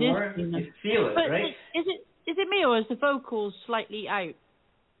 You feel it It is more? cleaner. You feel it, But right? is it me, or is the vocals slightly out?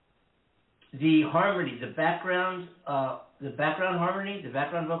 The harmony, the background harmony, the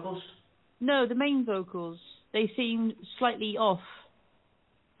background vocals. No, the main vocals, they seem slightly off.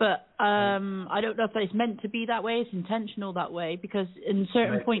 But I don't know if it's meant to be that way, it's intentional that way, because in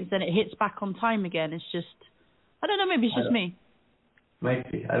certain Right. points then it hits back on time again. It's just, I don't know, maybe it's just me.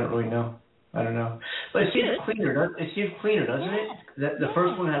 Might be. I don't really know. I don't know. But it seems cleaner. It seems cleaner, doesn't it? The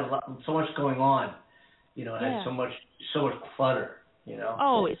first one had so much going on. You know, it had so much clutter. You know.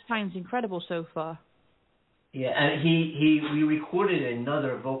 Oh, it sounds incredible so far. Yeah, and we recorded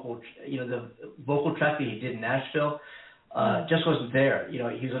another vocal, the vocal track that he did in Nashville, just wasn't there. You know,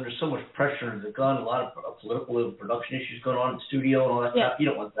 he was under so much pressure under the gun, a lot of political production issues going on in the studio and all that stuff. You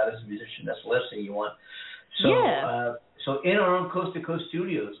don't want that as a musician. That's the last thing you want. So, so in our own Coast to Coast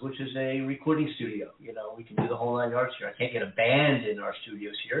Studios, which is a recording studio, we can do the whole 9 yards here. I can't get a band in our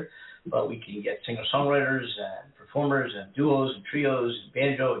studios here, but we can get singer-songwriters and performers and duos and trios and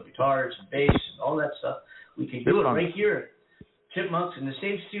banjo and guitars and bass and all that stuff. We can do it right here, Chipmunks, in the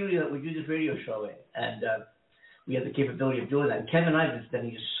same studio that we do this radio show in, and we have the capability of doing that. And Kevin Ivins, then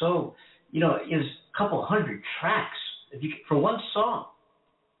he's so, is a couple hundred tracks for one song.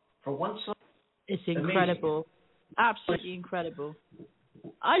 It's incredible. Absolutely incredible.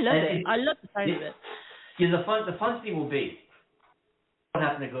 I love it. I love the sound of it. Yeah, the fun thing will be what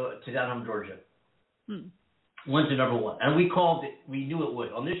happened to go to Down Home, Georgia. Went to number one. And we called it, we knew it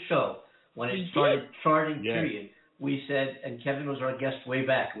would. On this show, when it started charting, period, we said, and Kevin was our guest way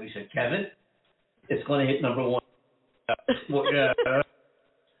back, and we said, Kevin, it's going to hit number one.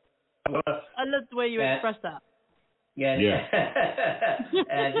 I love the way you express that. Yeah.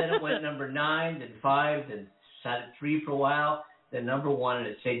 And then it went number 9, then 5, then sat at 3 for a while, then number 1, and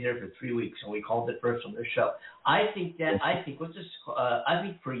it stayed there for 3 weeks, and we called it first on this show. I think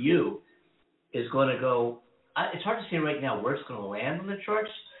for you is going to go. It's hard to say right now where it's going to land on the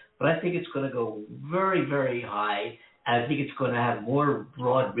charts, but I think it's going to go very, very high, And I think it's going to have more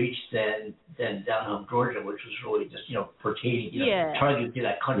broad reach than Down Home Georgia, which was really just pertaining, targeted to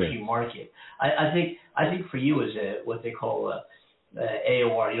that country market. I think for you as what they call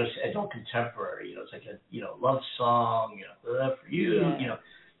AOR, adult contemporary, it's like a love song, for you,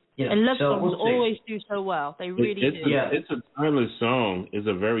 And love songs always do so well. They really do. It's a timeless song. It's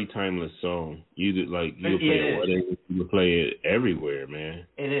a very timeless song. You play it weddings, you play it everywhere, man.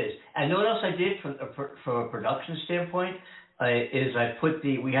 It is. And you know what else I did from a production standpoint is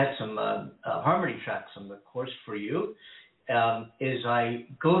we had some harmony tracks on the Course for You. Is I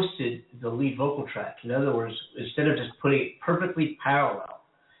ghosted the lead vocal track. In other words, instead of just putting it perfectly parallel,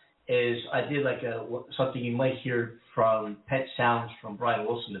 is I did like something you might hear from Pet Sounds from Brian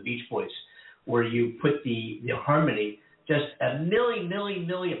Wilson, the Beach Boys, where you put the harmony just a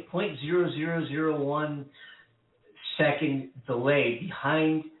 .0001 second delay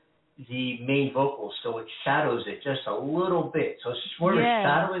behind the main vocal, so it shadows it just a little bit. So it's just more of a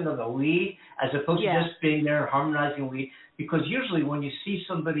shadowing of the lead as opposed to just being there harmonizing the lead. Because usually when you see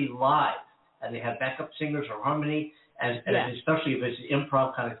somebody live and they have backup singers or harmony, and especially if it's an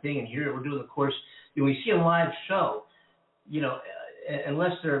improv kind of thing, and here we're doing the Course, when you see a live show,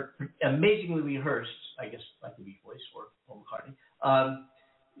 unless they're amazingly rehearsed, I guess like the Beach Boys or Paul McCartney,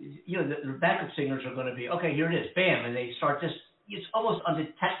 the backup singers are going to be, okay, here it is, bam, and they start just, it's almost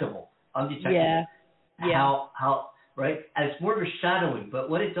undetectable. Yeah. How right? And it's more of a shadowing, but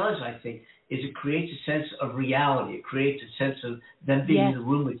what it does, I think, is it creates a sense of reality. It creates a sense of them being in the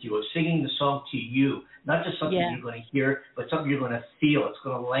room with you, of singing the song to you, not just something you're going to hear, but something you're going to feel. It's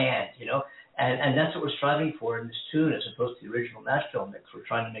going to land, And that's what we're striving for in this tune, as opposed to the original Nashville mix. We're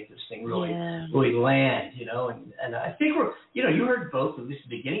trying to make this thing really land, And I think we're, you heard both, at least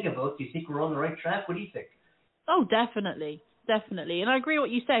the beginning of both. Do you think we're on the right track? What do you think? Oh, definitely. And I agree with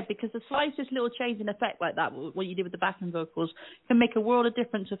what you said, because the slightest little change in effect like that, what you did with the backing vocals, can make a world of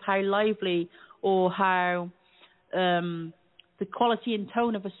difference of how lively or how the quality and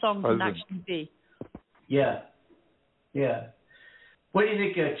tone of a song can actually be. Yeah. What do you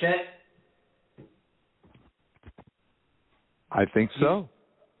think, Chet? I think so.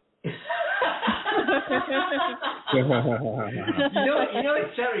 you know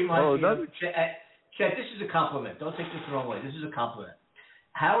what Chet reminds me of? Chet, this is a compliment. Don't take this the wrong way. This is a compliment.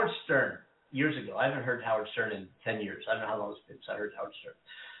 Howard Stern, years ago, I haven't heard Howard Stern in 10 years. I don't know how long it's been since I heard Howard Stern.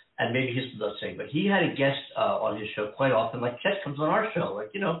 And maybe history does say, but he had a guest on his show quite often, like Chet comes on our show,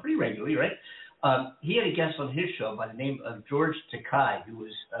 pretty regularly, right? He had a guest on his show by the name of George Takei, who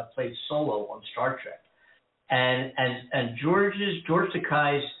was played solo on Star Trek. And George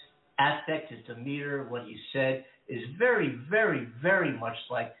Takei's affect, his demeanor, what he said, is very, very, very much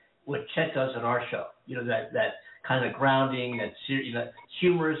like what Chet does on our show. That kind of grounding, that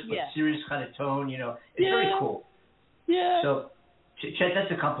humorous but serious kind of tone. It's very cool. Yeah. So, Chet,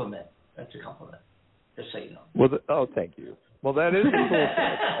 that's a compliment. Just so you know. Well, thank you. Well, that is a cool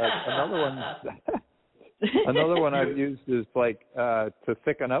thing. Another one I've used is to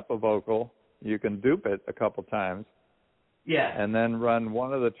thicken up a vocal. You can dupe it a couple times. Yeah. And then run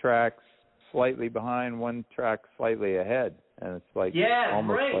one of the tracks slightly behind, one track slightly ahead. And it's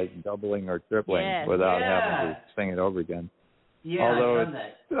almost like doubling or tripling without having to sing it over again. Yeah, although I've done that.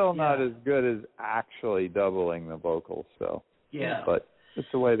 It's still not as good as actually doubling the vocals. So. Yeah. But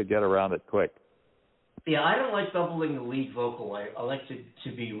it's a way to get around it quick. Yeah, I don't like doubling the lead vocal. I like to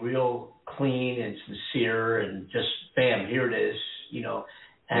be real clean and sincere and just bam, here it is,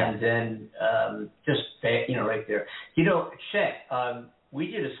 and then just right there. Chet, we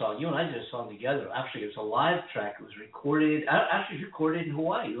did a song. You and I did a song together. Actually, it was a live track. It was recorded. Actually, it was recorded in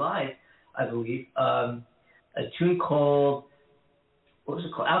Hawaii live, I believe. A tune called, what was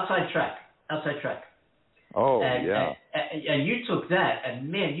it called? Outside Track. Oh, And you took that, and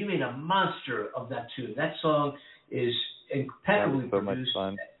man, you made a monster of that tune. That song is impeccably so produced. Much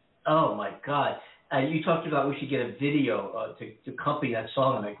fun. Oh my God! And you talked about we should get a video to accompany that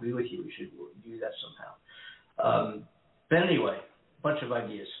song, and I agree with you. We should do that somehow. But anyway, a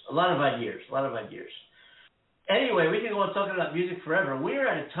lot of ideas. Anyway, we can go on talking about music forever. We're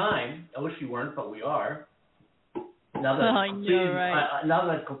at a time. I wish we weren't, but we are. Now that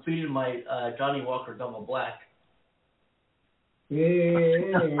I've completed my Johnny Walker Double Black.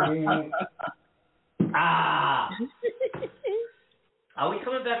 Are we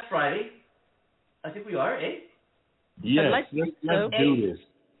coming back Friday? I think we are, eh? Yes, let's do this.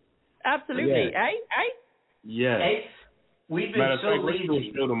 Absolutely, yes. Yes. Hey, we've been so lazy. We'll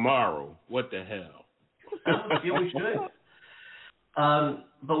show tomorrow. What the hell? I feel we should.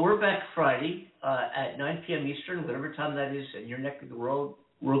 But we're back Friday at 9 p.m. Eastern, whatever time that is in your neck of the world.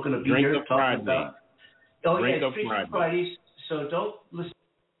 We're going to be here talking about Oh, Drink yeah, of it's Drink Friday. Fridays. So don't listen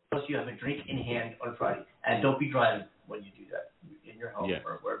unless you have a drink in hand on Friday. And don't be driving when you do that in your home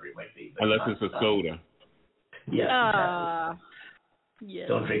or wherever it might be. But Unless it's a soda. Yeah, exactly. Yes.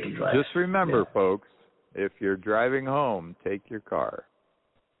 Don't drink and drive. Just remember, folks, if you're driving home, take your car.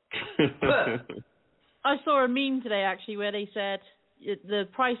 I saw a meme today, actually, where they said the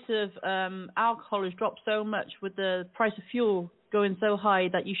price of alcohol has dropped so much with the price of fuel going so high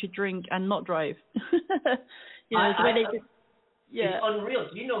that you should drink and not drive. It's unreal.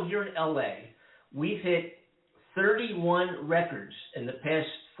 You know, here in LA, we've hit 31 records in the past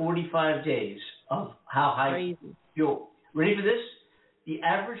 45 days of how high fuel. Ready for this? The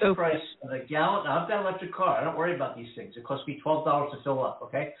average price of a gallon. Now, I've got an electric car. I don't worry about these things. It costs me $12 to fill up.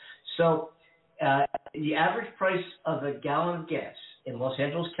 Okay, so the average price of a gallon of gas in Los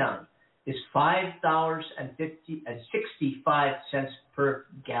Angeles County is $5.65 per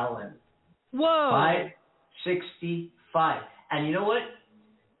gallon. Whoa. $5.65. And you know what?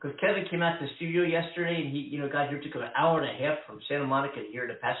 Because Kevin came out to the studio yesterday, and he, got here. It took him an hour and a half from Santa Monica here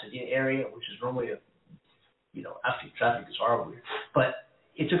to Pasadena area, which is normally actually traffic is horrible here. But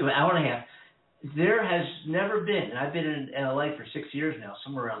it took him an hour and a half. There has never been, and I've been in LA for 6 years now,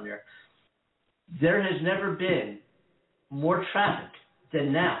 somewhere around there. There has never been more traffic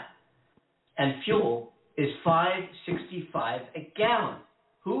than now, and fuel is $5.65 a gallon.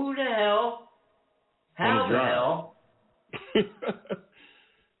 Who the hell? How the hell?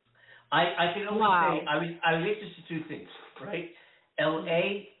 I can only say I relate this to two things, right?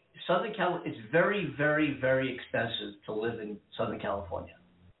 LA, Southern California, it's very, very, very expensive to live in Southern California.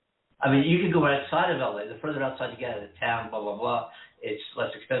 I mean, you can go outside of LA. The further outside you get out of the town, blah, blah, blah, it's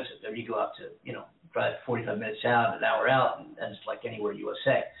less expensive. Then you go out to, drive 45 minutes out, an hour out, and it's like anywhere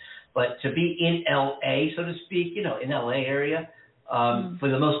USA. But to be in LA, so to speak, in LA area, for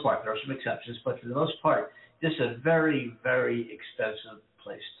the most part, there are some exceptions, but for the most part, this is a very, very expensive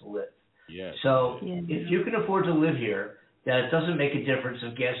place to live. Yes. So if you can afford to live here, that it doesn't make a difference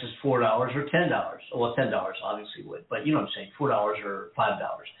if gas is $4 or $10. Well, $10 obviously would, but you know what I'm saying, $4 or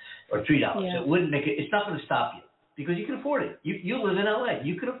 $5 or $3. It wouldn't make it. It's not going to stop you because you can afford it. You live in LA.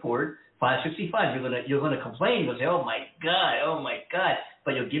 You can afford $5.65. You're gonna complain. You'll say, oh my God.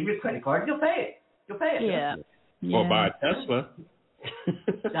 But you'll give your credit card and you'll pay it. Yeah. Or buy a Tesla.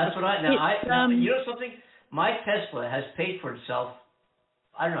 That's what now, you know something? My Tesla has paid for itself.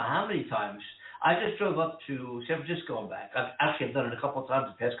 I don't know how many times. I just drove up to San Francisco and back. I've done it a couple of times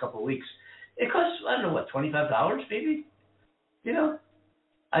the past couple of weeks. It costs, I don't know, what, $25 maybe?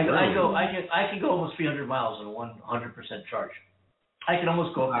 I can go almost 300 miles on a 100% charge. I can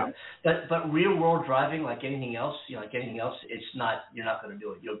almost go up there. But real world driving, like anything else, it's not. You're not going to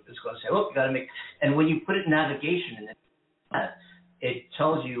do it. You're just going to say, oh, you got to make. And when you put it in navigation, it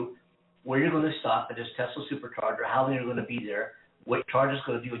tells you where you're going to stop at this Tesla supercharger, how long you're going to be there, what your charge is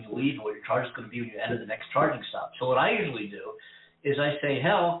going to be when you leave, and what your charge is going to be when you enter the next charging stop. So what I usually do is I say,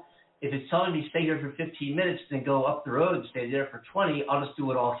 hell, if it's telling me stay here for 15 minutes, then go up the road and stay there for 20, I'll just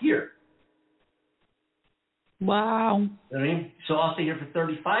do it all here. Wow. You know what I mean? So I'll stay here for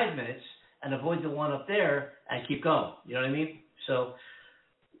 35 minutes and avoid the one up there and keep going. You know what I mean? So,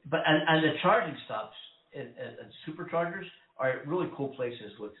 and the charging stops and superchargers are really cool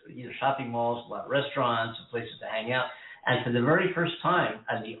places with either shopping malls, a lot of restaurants, and places to hang out. And for the very first time,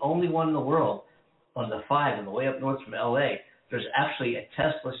 and the only one in the world, on the 5 on the way up north from LA, there's actually a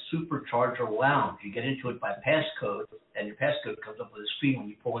Tesla supercharger lounge. You get into it by passcode, and your passcode comes up with a screen when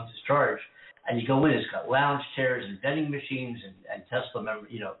you pull into charge. And you go in, it's got lounge chairs and vending machines and Tesla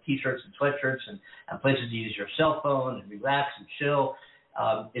T-shirts and sweatshirts and places to use your cell phone and relax and chill.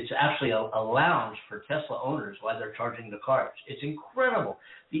 It's actually a lounge for Tesla owners while they're charging the cars. It's incredible.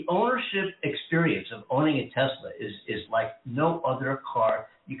 The ownership experience of owning a Tesla is like no other car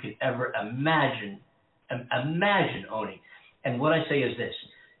you could ever imagine owning. And what I say is this: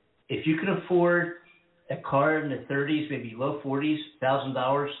 if you can afford a car in the 30s, maybe low 40s,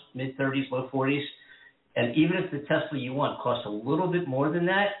 $1,000, mid 30s, low 40s, and even if the Tesla you want costs a little bit more than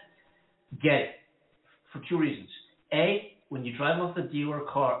that, get it for two reasons. A, when you drive off the dealer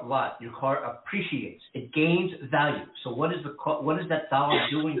car lot, your car appreciates. It gains value. So what is that dollar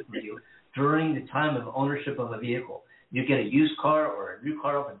doing for you during the time of ownership of a vehicle? You get a used car or a new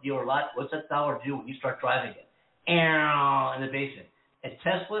car off a dealer lot. What's that dollar do when you start driving it? In the basement. At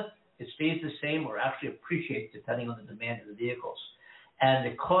Tesla, it stays the same or actually appreciates depending on the demand of the vehicles. And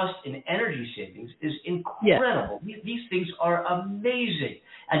the cost in energy savings is incredible. Yeah. These things are amazing.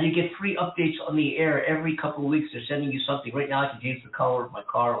 And you get free updates on the air every couple of weeks. They're sending you something. Right now I can change the color of my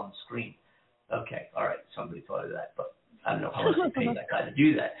car on the screen. Okay, all right, somebody thought of that. But I don't know how much they pay that guy to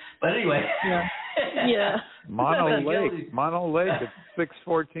do that. But anyway. Yeah. Mono Lake at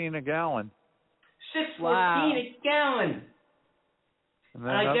 $6.14 a gallon. $6.14 a gallon. And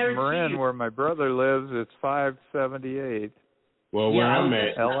then up in Marin, where my brother lives, it's $5.78. Well, where I'm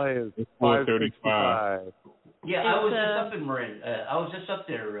at, LA is $5.65. Yeah, I was just up in Marin. I was just up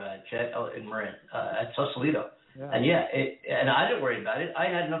there, Chet, in Marin, at Sausalito. Yeah. And and I didn't worry about it. I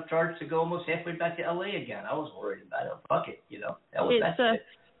had enough charge to go almost halfway back to LA again. I wasn't worried about it. Fuck it, That was it's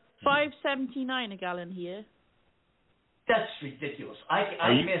 $5.79 a gallon here. That's ridiculous.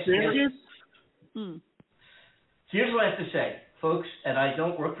 Are you serious? Here's what I have to say, folks, and I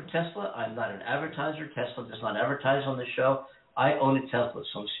don't work for Tesla. I'm not an advertiser. Tesla does not advertise on the show. I own a Tesla,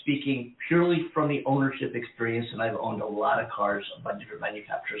 so I'm speaking purely from the ownership experience, and I've owned a lot of cars by different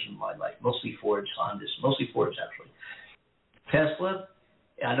manufacturers in my life, mostly Fords, Hondas, mostly Fords, actually. Tesla,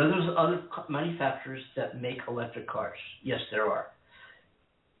 I know there's other manufacturers that make electric cars. Yes, there are.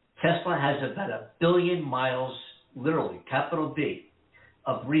 Tesla has about 1 billion miles, literally, capital B,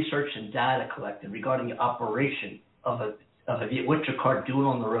 of research and data collected regarding the operation of what's your car doing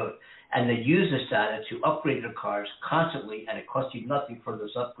on the road. And they use this data to upgrade their cars constantly, and it costs you nothing for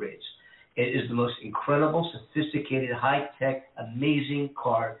those upgrades. It is the most incredible, sophisticated, high-tech, amazing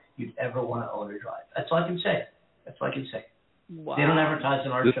car you'd ever want to own or drive. That's all I can say. Wow. They don't advertise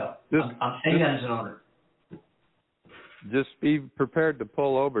on our show. I'm saying that as an owner. Just be prepared to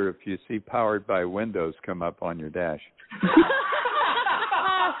pull over if you see powered by Windows come up on your dash.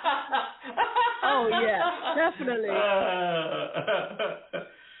 Oh, yeah, definitely.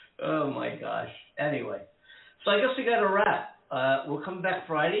 Oh, my gosh. Anyway, so I guess we got to wrap. We'll come back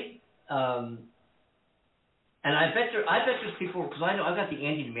Friday. And I bet there's people, because I know I've got the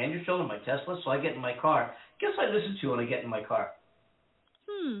Andy and Amanda show on my Tesla, so I get in my car. Guess I listen to when I get in my car.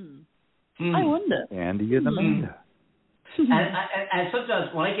 I wonder. Andy and Amanda. And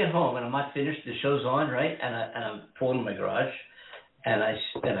sometimes when I get home and I'm not finished, the show's on, right? And I'm pulling in my garage, and I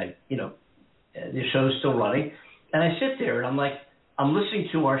the show's still running, and I sit there and I'm like, I'm listening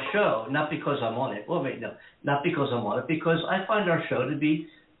to our show, not because I'm on it. Well, wait, no, not because I'm on it, because I find our show to be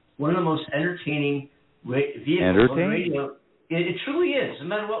one of the most entertaining vehicles on the radio. It truly is. No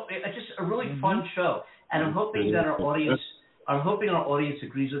matter what, it's just a really fun show, and I'm hoping that our audience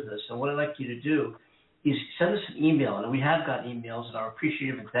agrees with us. And what I'd like you to do is send us an email, and we have gotten emails, and are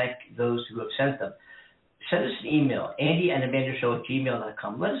appreciative and thank those who have sent them. Send us an email,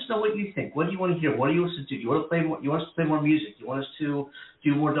 AndyandAmandaShow@gmail.com. Let us know what you think. What do you want to hear? What do you want us to do? You want us to play more music? You want us to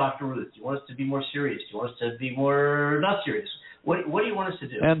do more Dr. Ruth? You want us to be more serious? You want us to be more not serious? What do you want us to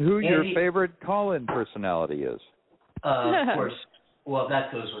do? And who your favorite call-in personality is? Of course. Well,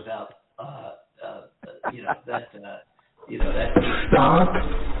 that goes without. Start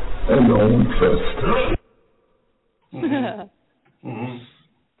alone first.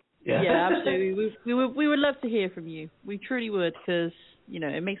 Yeah, absolutely. We would love to hear from you. We truly would, because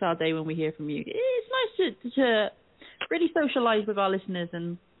it makes our day when we hear from you. It's nice to really socialize with our listeners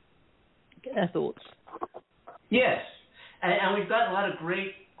and get their thoughts. Yes, and we've got a lot of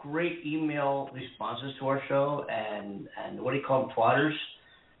great email responses to our show, and what do you call them, twatters,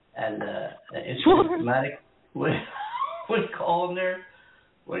 and Instamatic. What do you call them there?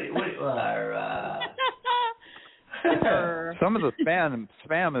 Some of the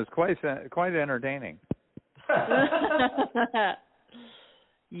spam is quite entertaining.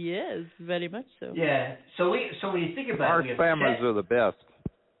 Yes, very much so. Yeah. So when you think about our it, spammers are the best.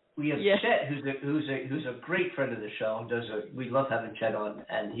 We have Chet, who's a great friend of the show. We love having Chet on,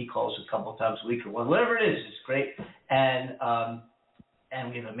 and he calls a couple times a week or whatever it is. It's great. And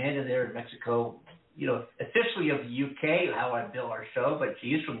we have Amanda there in Mexico. Officially of the UK, how I bill our show, but she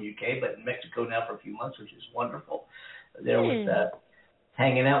is from the UK, but in Mexico now for a few months, which is wonderful. There with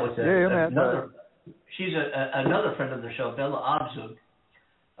hanging out with another. She's another friend of the show, Bella Abzug.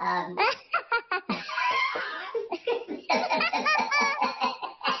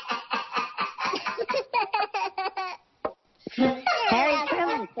 Harry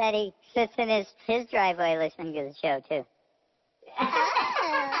Truman said he sits in his driveway listening to the show too.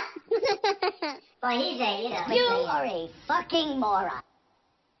 Well, he's You are a fucking moron.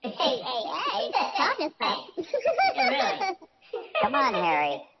 Hey, stop this thing. Really? Come on,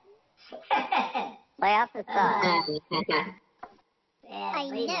 Harry. Lay off the side. I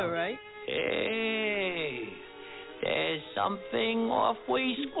know, right? Hey, there's something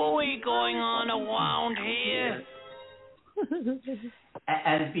awfully spooky going on around here.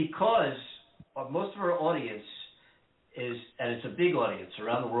 And because most of our audience is, and it's a big audience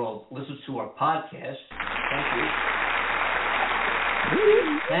around the world, listens to our podcast.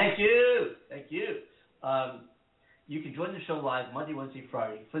 Thank you. you can join the show live Monday, Wednesday,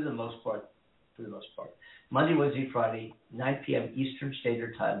 Friday, for the most part. Monday, Wednesday, Friday, 9 p.m. Eastern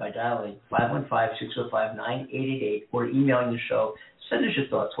Standard Time by dialing 515-605-9888 or emailing the show. Send us your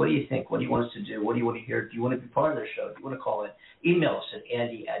thoughts. What do you think? What do you want us to do? What do you want to hear? Do you want to be part of the show? Do you want to call in? Email us at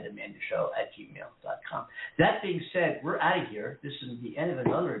andy@amandashow@gmail.com. That being said, we're out of here. This is the end of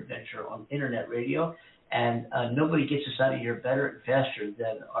another adventure on Internet Radio, and nobody gets us out of here better and faster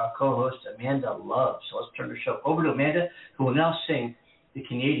than our co-host, Amanda Love. So let's turn the show over to Amanda, who will now sing the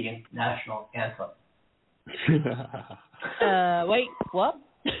Canadian National Anthem. Wait, what?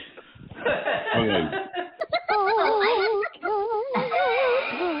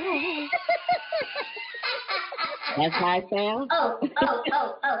 That's how I sound? Oh, that's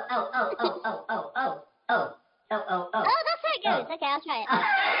very good. Okay, I'll try it.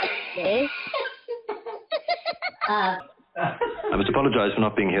 I must apologize for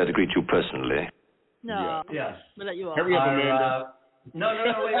not being here to greet you personally. No. Yes. We'll let you off. Hurry up, Amanda. No,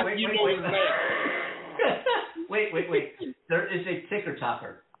 wait. There is a ticker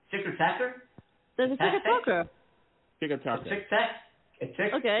talker. Ticker tacker? There's a ticker talker. Ticker talker. Tic tac? A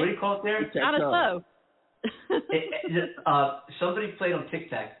tick? Okay. What do you call it there? Not as low. Somebody played on Tic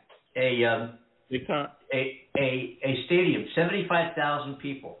Tac a stadium. 75,000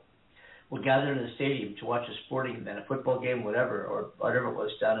 people would gather in the stadium to watch a sporting event, a football game, whatever it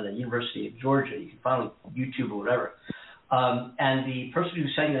was, down at the University of Georgia. You can find it on YouTube or whatever. And the person who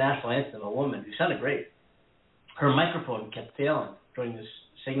sang the national anthem, a woman who sounded great, her microphone kept failing during this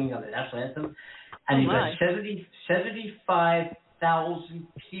singing of the national anthem, and you had 75,000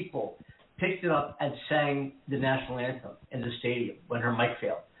 people picked it up and sang the national anthem in the stadium when her mic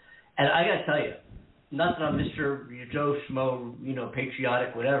failed. And I got to tell you, not that I'm Mr. Joe Schmo,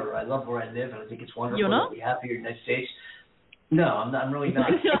 patriotic, whatever. I love where I live, and I think it's wonderful that we have here in the United States. No, I'm really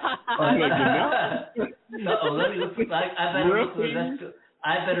not. No, let me look.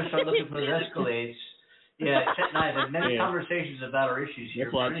 I better start looking for those Escalades. Yeah, Chet and I have had many conversations about our issues here.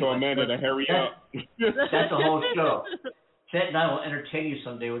 That's why I told Amanda to hurry up. That's a whole show. Chet and I will entertain you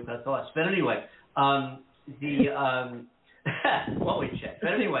someday with our thoughts. But anyway, won't we, Chet?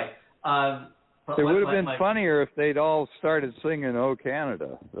 But anyway, it would have been funnier if they'd all started singing "Oh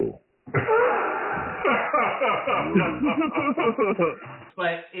Canada."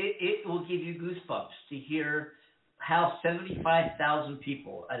 But it will give you goosebumps to hear how 75,000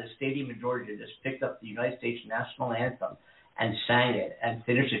 people at a stadium in Georgia just picked up the United States national anthem and sang it and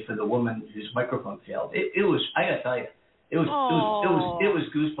finished it for the woman whose microphone failed. It was, I gotta tell you, it was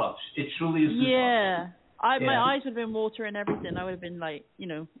goosebumps. It truly is goosebumps. Yeah. My eyes would have been water and everything. I would have been like,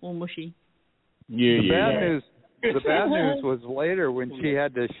 all mushy. The bad news was later when she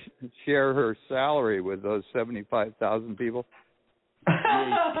had to share her salary with those 75,000 people.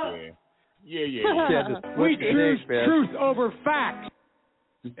 Yeah. We choose truth over facts.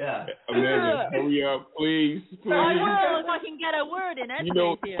 Yeah. Amanda, hurry up, please. I will if I can get a word in it. You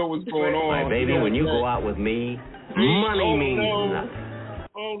know what's going on. My baby, when you go out with me, money means nothing.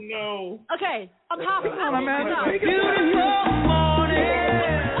 Oh, no. Okay, I'm happy.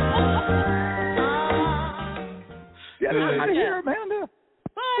 Get out of here, Amanda.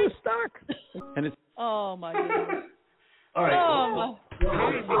 Bye. We're stuck. And it's oh my goodness. All right. Hold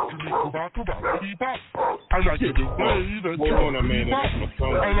on, Amanda.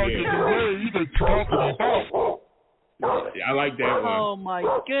 I like that one. Oh my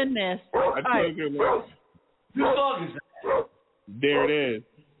goodness. That's so good, man. Whose song is that? There it is.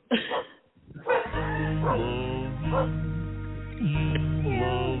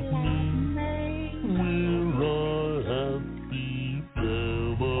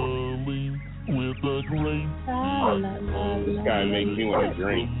 This guy makes me want to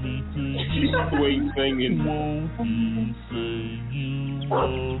drink. The way he's singing.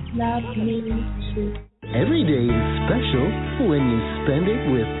 Every day is special when you spend it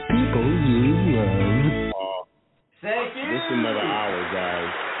with people you love. Thank you. This is another hour, guys.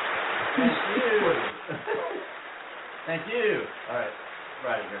 Thank you. Thank you. All right.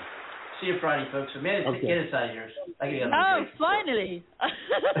 Right here. See you Friday, folks. Amanda, get us out of here. Finally.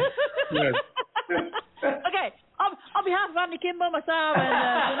 Yes. Okay. On behalf of Andy Kimbo, myself, and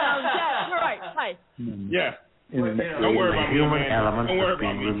Janelle, you're right. Bye. Yeah. Don't worry about me, human man. element Don't worry has been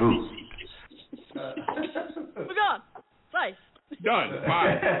about me. removed. We're gone. Bye. Done.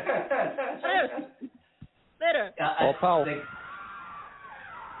 Bye. Later. All power. Andy,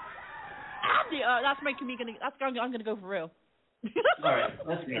 that's making me I'm gonna go for real. All right,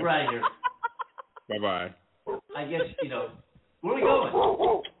 let's get right here. Bye-bye. I guess, where are we going?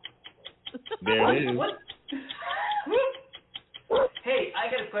 There it is. What? Hey,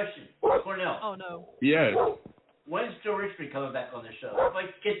 I got a question. Cornell. Oh, no. Yes. When's Joe Richmond coming back on the show?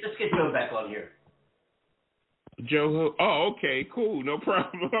 Let's get Joe back on here. Joe who? Oh, okay, cool, no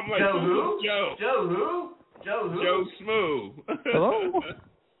problem. I'm like, Joe who? Joe. Joe who? Joe who? Joe Smooth. Hello.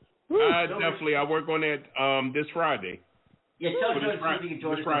 Definitely, I work on that this Friday. Yeah, tell Joe to see if he can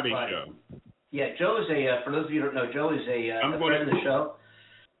join us this Friday on Friday. show. Yeah, Joe is for those of you who don't know, Joe is a friend of the show.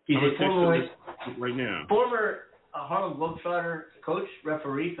 He's I'm a former Harlem Globetrotter coach,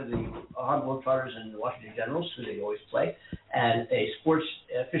 referee for the Harlem Globetrotters and the Washington Generals, who they always play, and a sports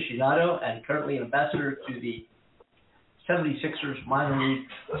aficionado, and currently an ambassador to the 76ers minor league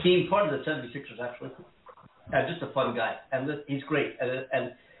team, part of the 76ers actually. Just a fun guy, and he's great,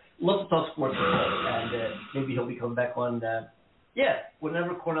 and loves to talk sports with us, and maybe he'll be coming back on,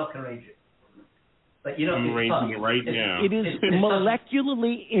 whenever Cornell can arrange it. But I'm arranging it right now. It is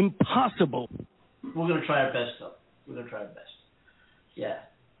molecularly impossible. We're going to try our best, though. We're going to try our best. Yeah.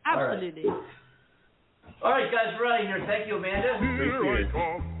 Absolutely. All right, guys, we're out of here. Thank you, Amanda.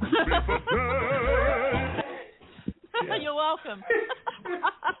 You're welcome.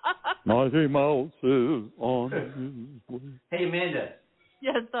 Mighty Mouse is on his way. Hey, Amanda.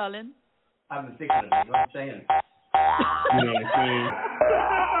 Yes, darling. I've been thinking of it. You know what I'm saying? You know what I'm saying?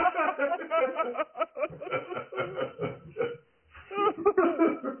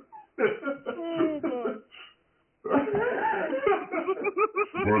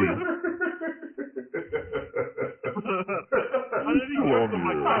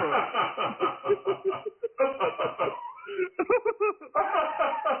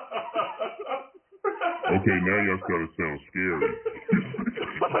 Okay, now y'all gotta sound scary.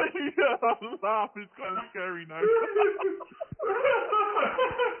 Yeah, laugh. It's kind of scary now.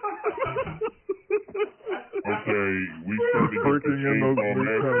 Okay, we started working in those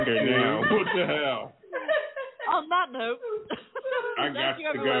now. What the hell? On that note, I got thank you to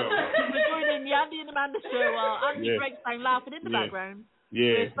everyone go. for joining the Andy and Amanda show while Andy Yeah. breaks down laughing in the Yeah. background.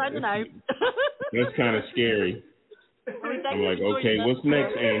 Yeah. We're signing out. That's kind of scary. I'm like, okay, what's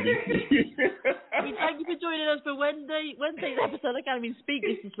next, Andy? We thank you for joining us for Wednesday's episode. I can't even speak.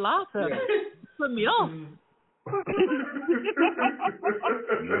 This is laughter. Put me off. Join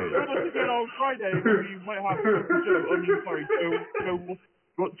us again on Friday where you might have Joe. Joe.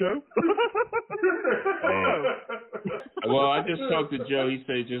 What, Joe? Well, I just talked to Joe. He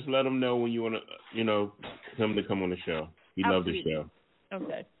said just let him know when you want to, him to come on the show. He loved the show.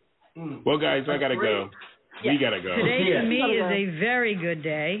 Okay. Well, guys, I gotta go. Yeah. We gotta go. Today to me is a very good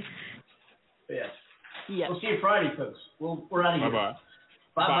day. Yes. Yeah. We'll see you Friday, folks. We're out of here. Bye-bye.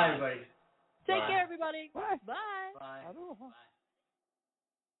 Bye-bye, everybody. Take care, everybody. Bye. Bye.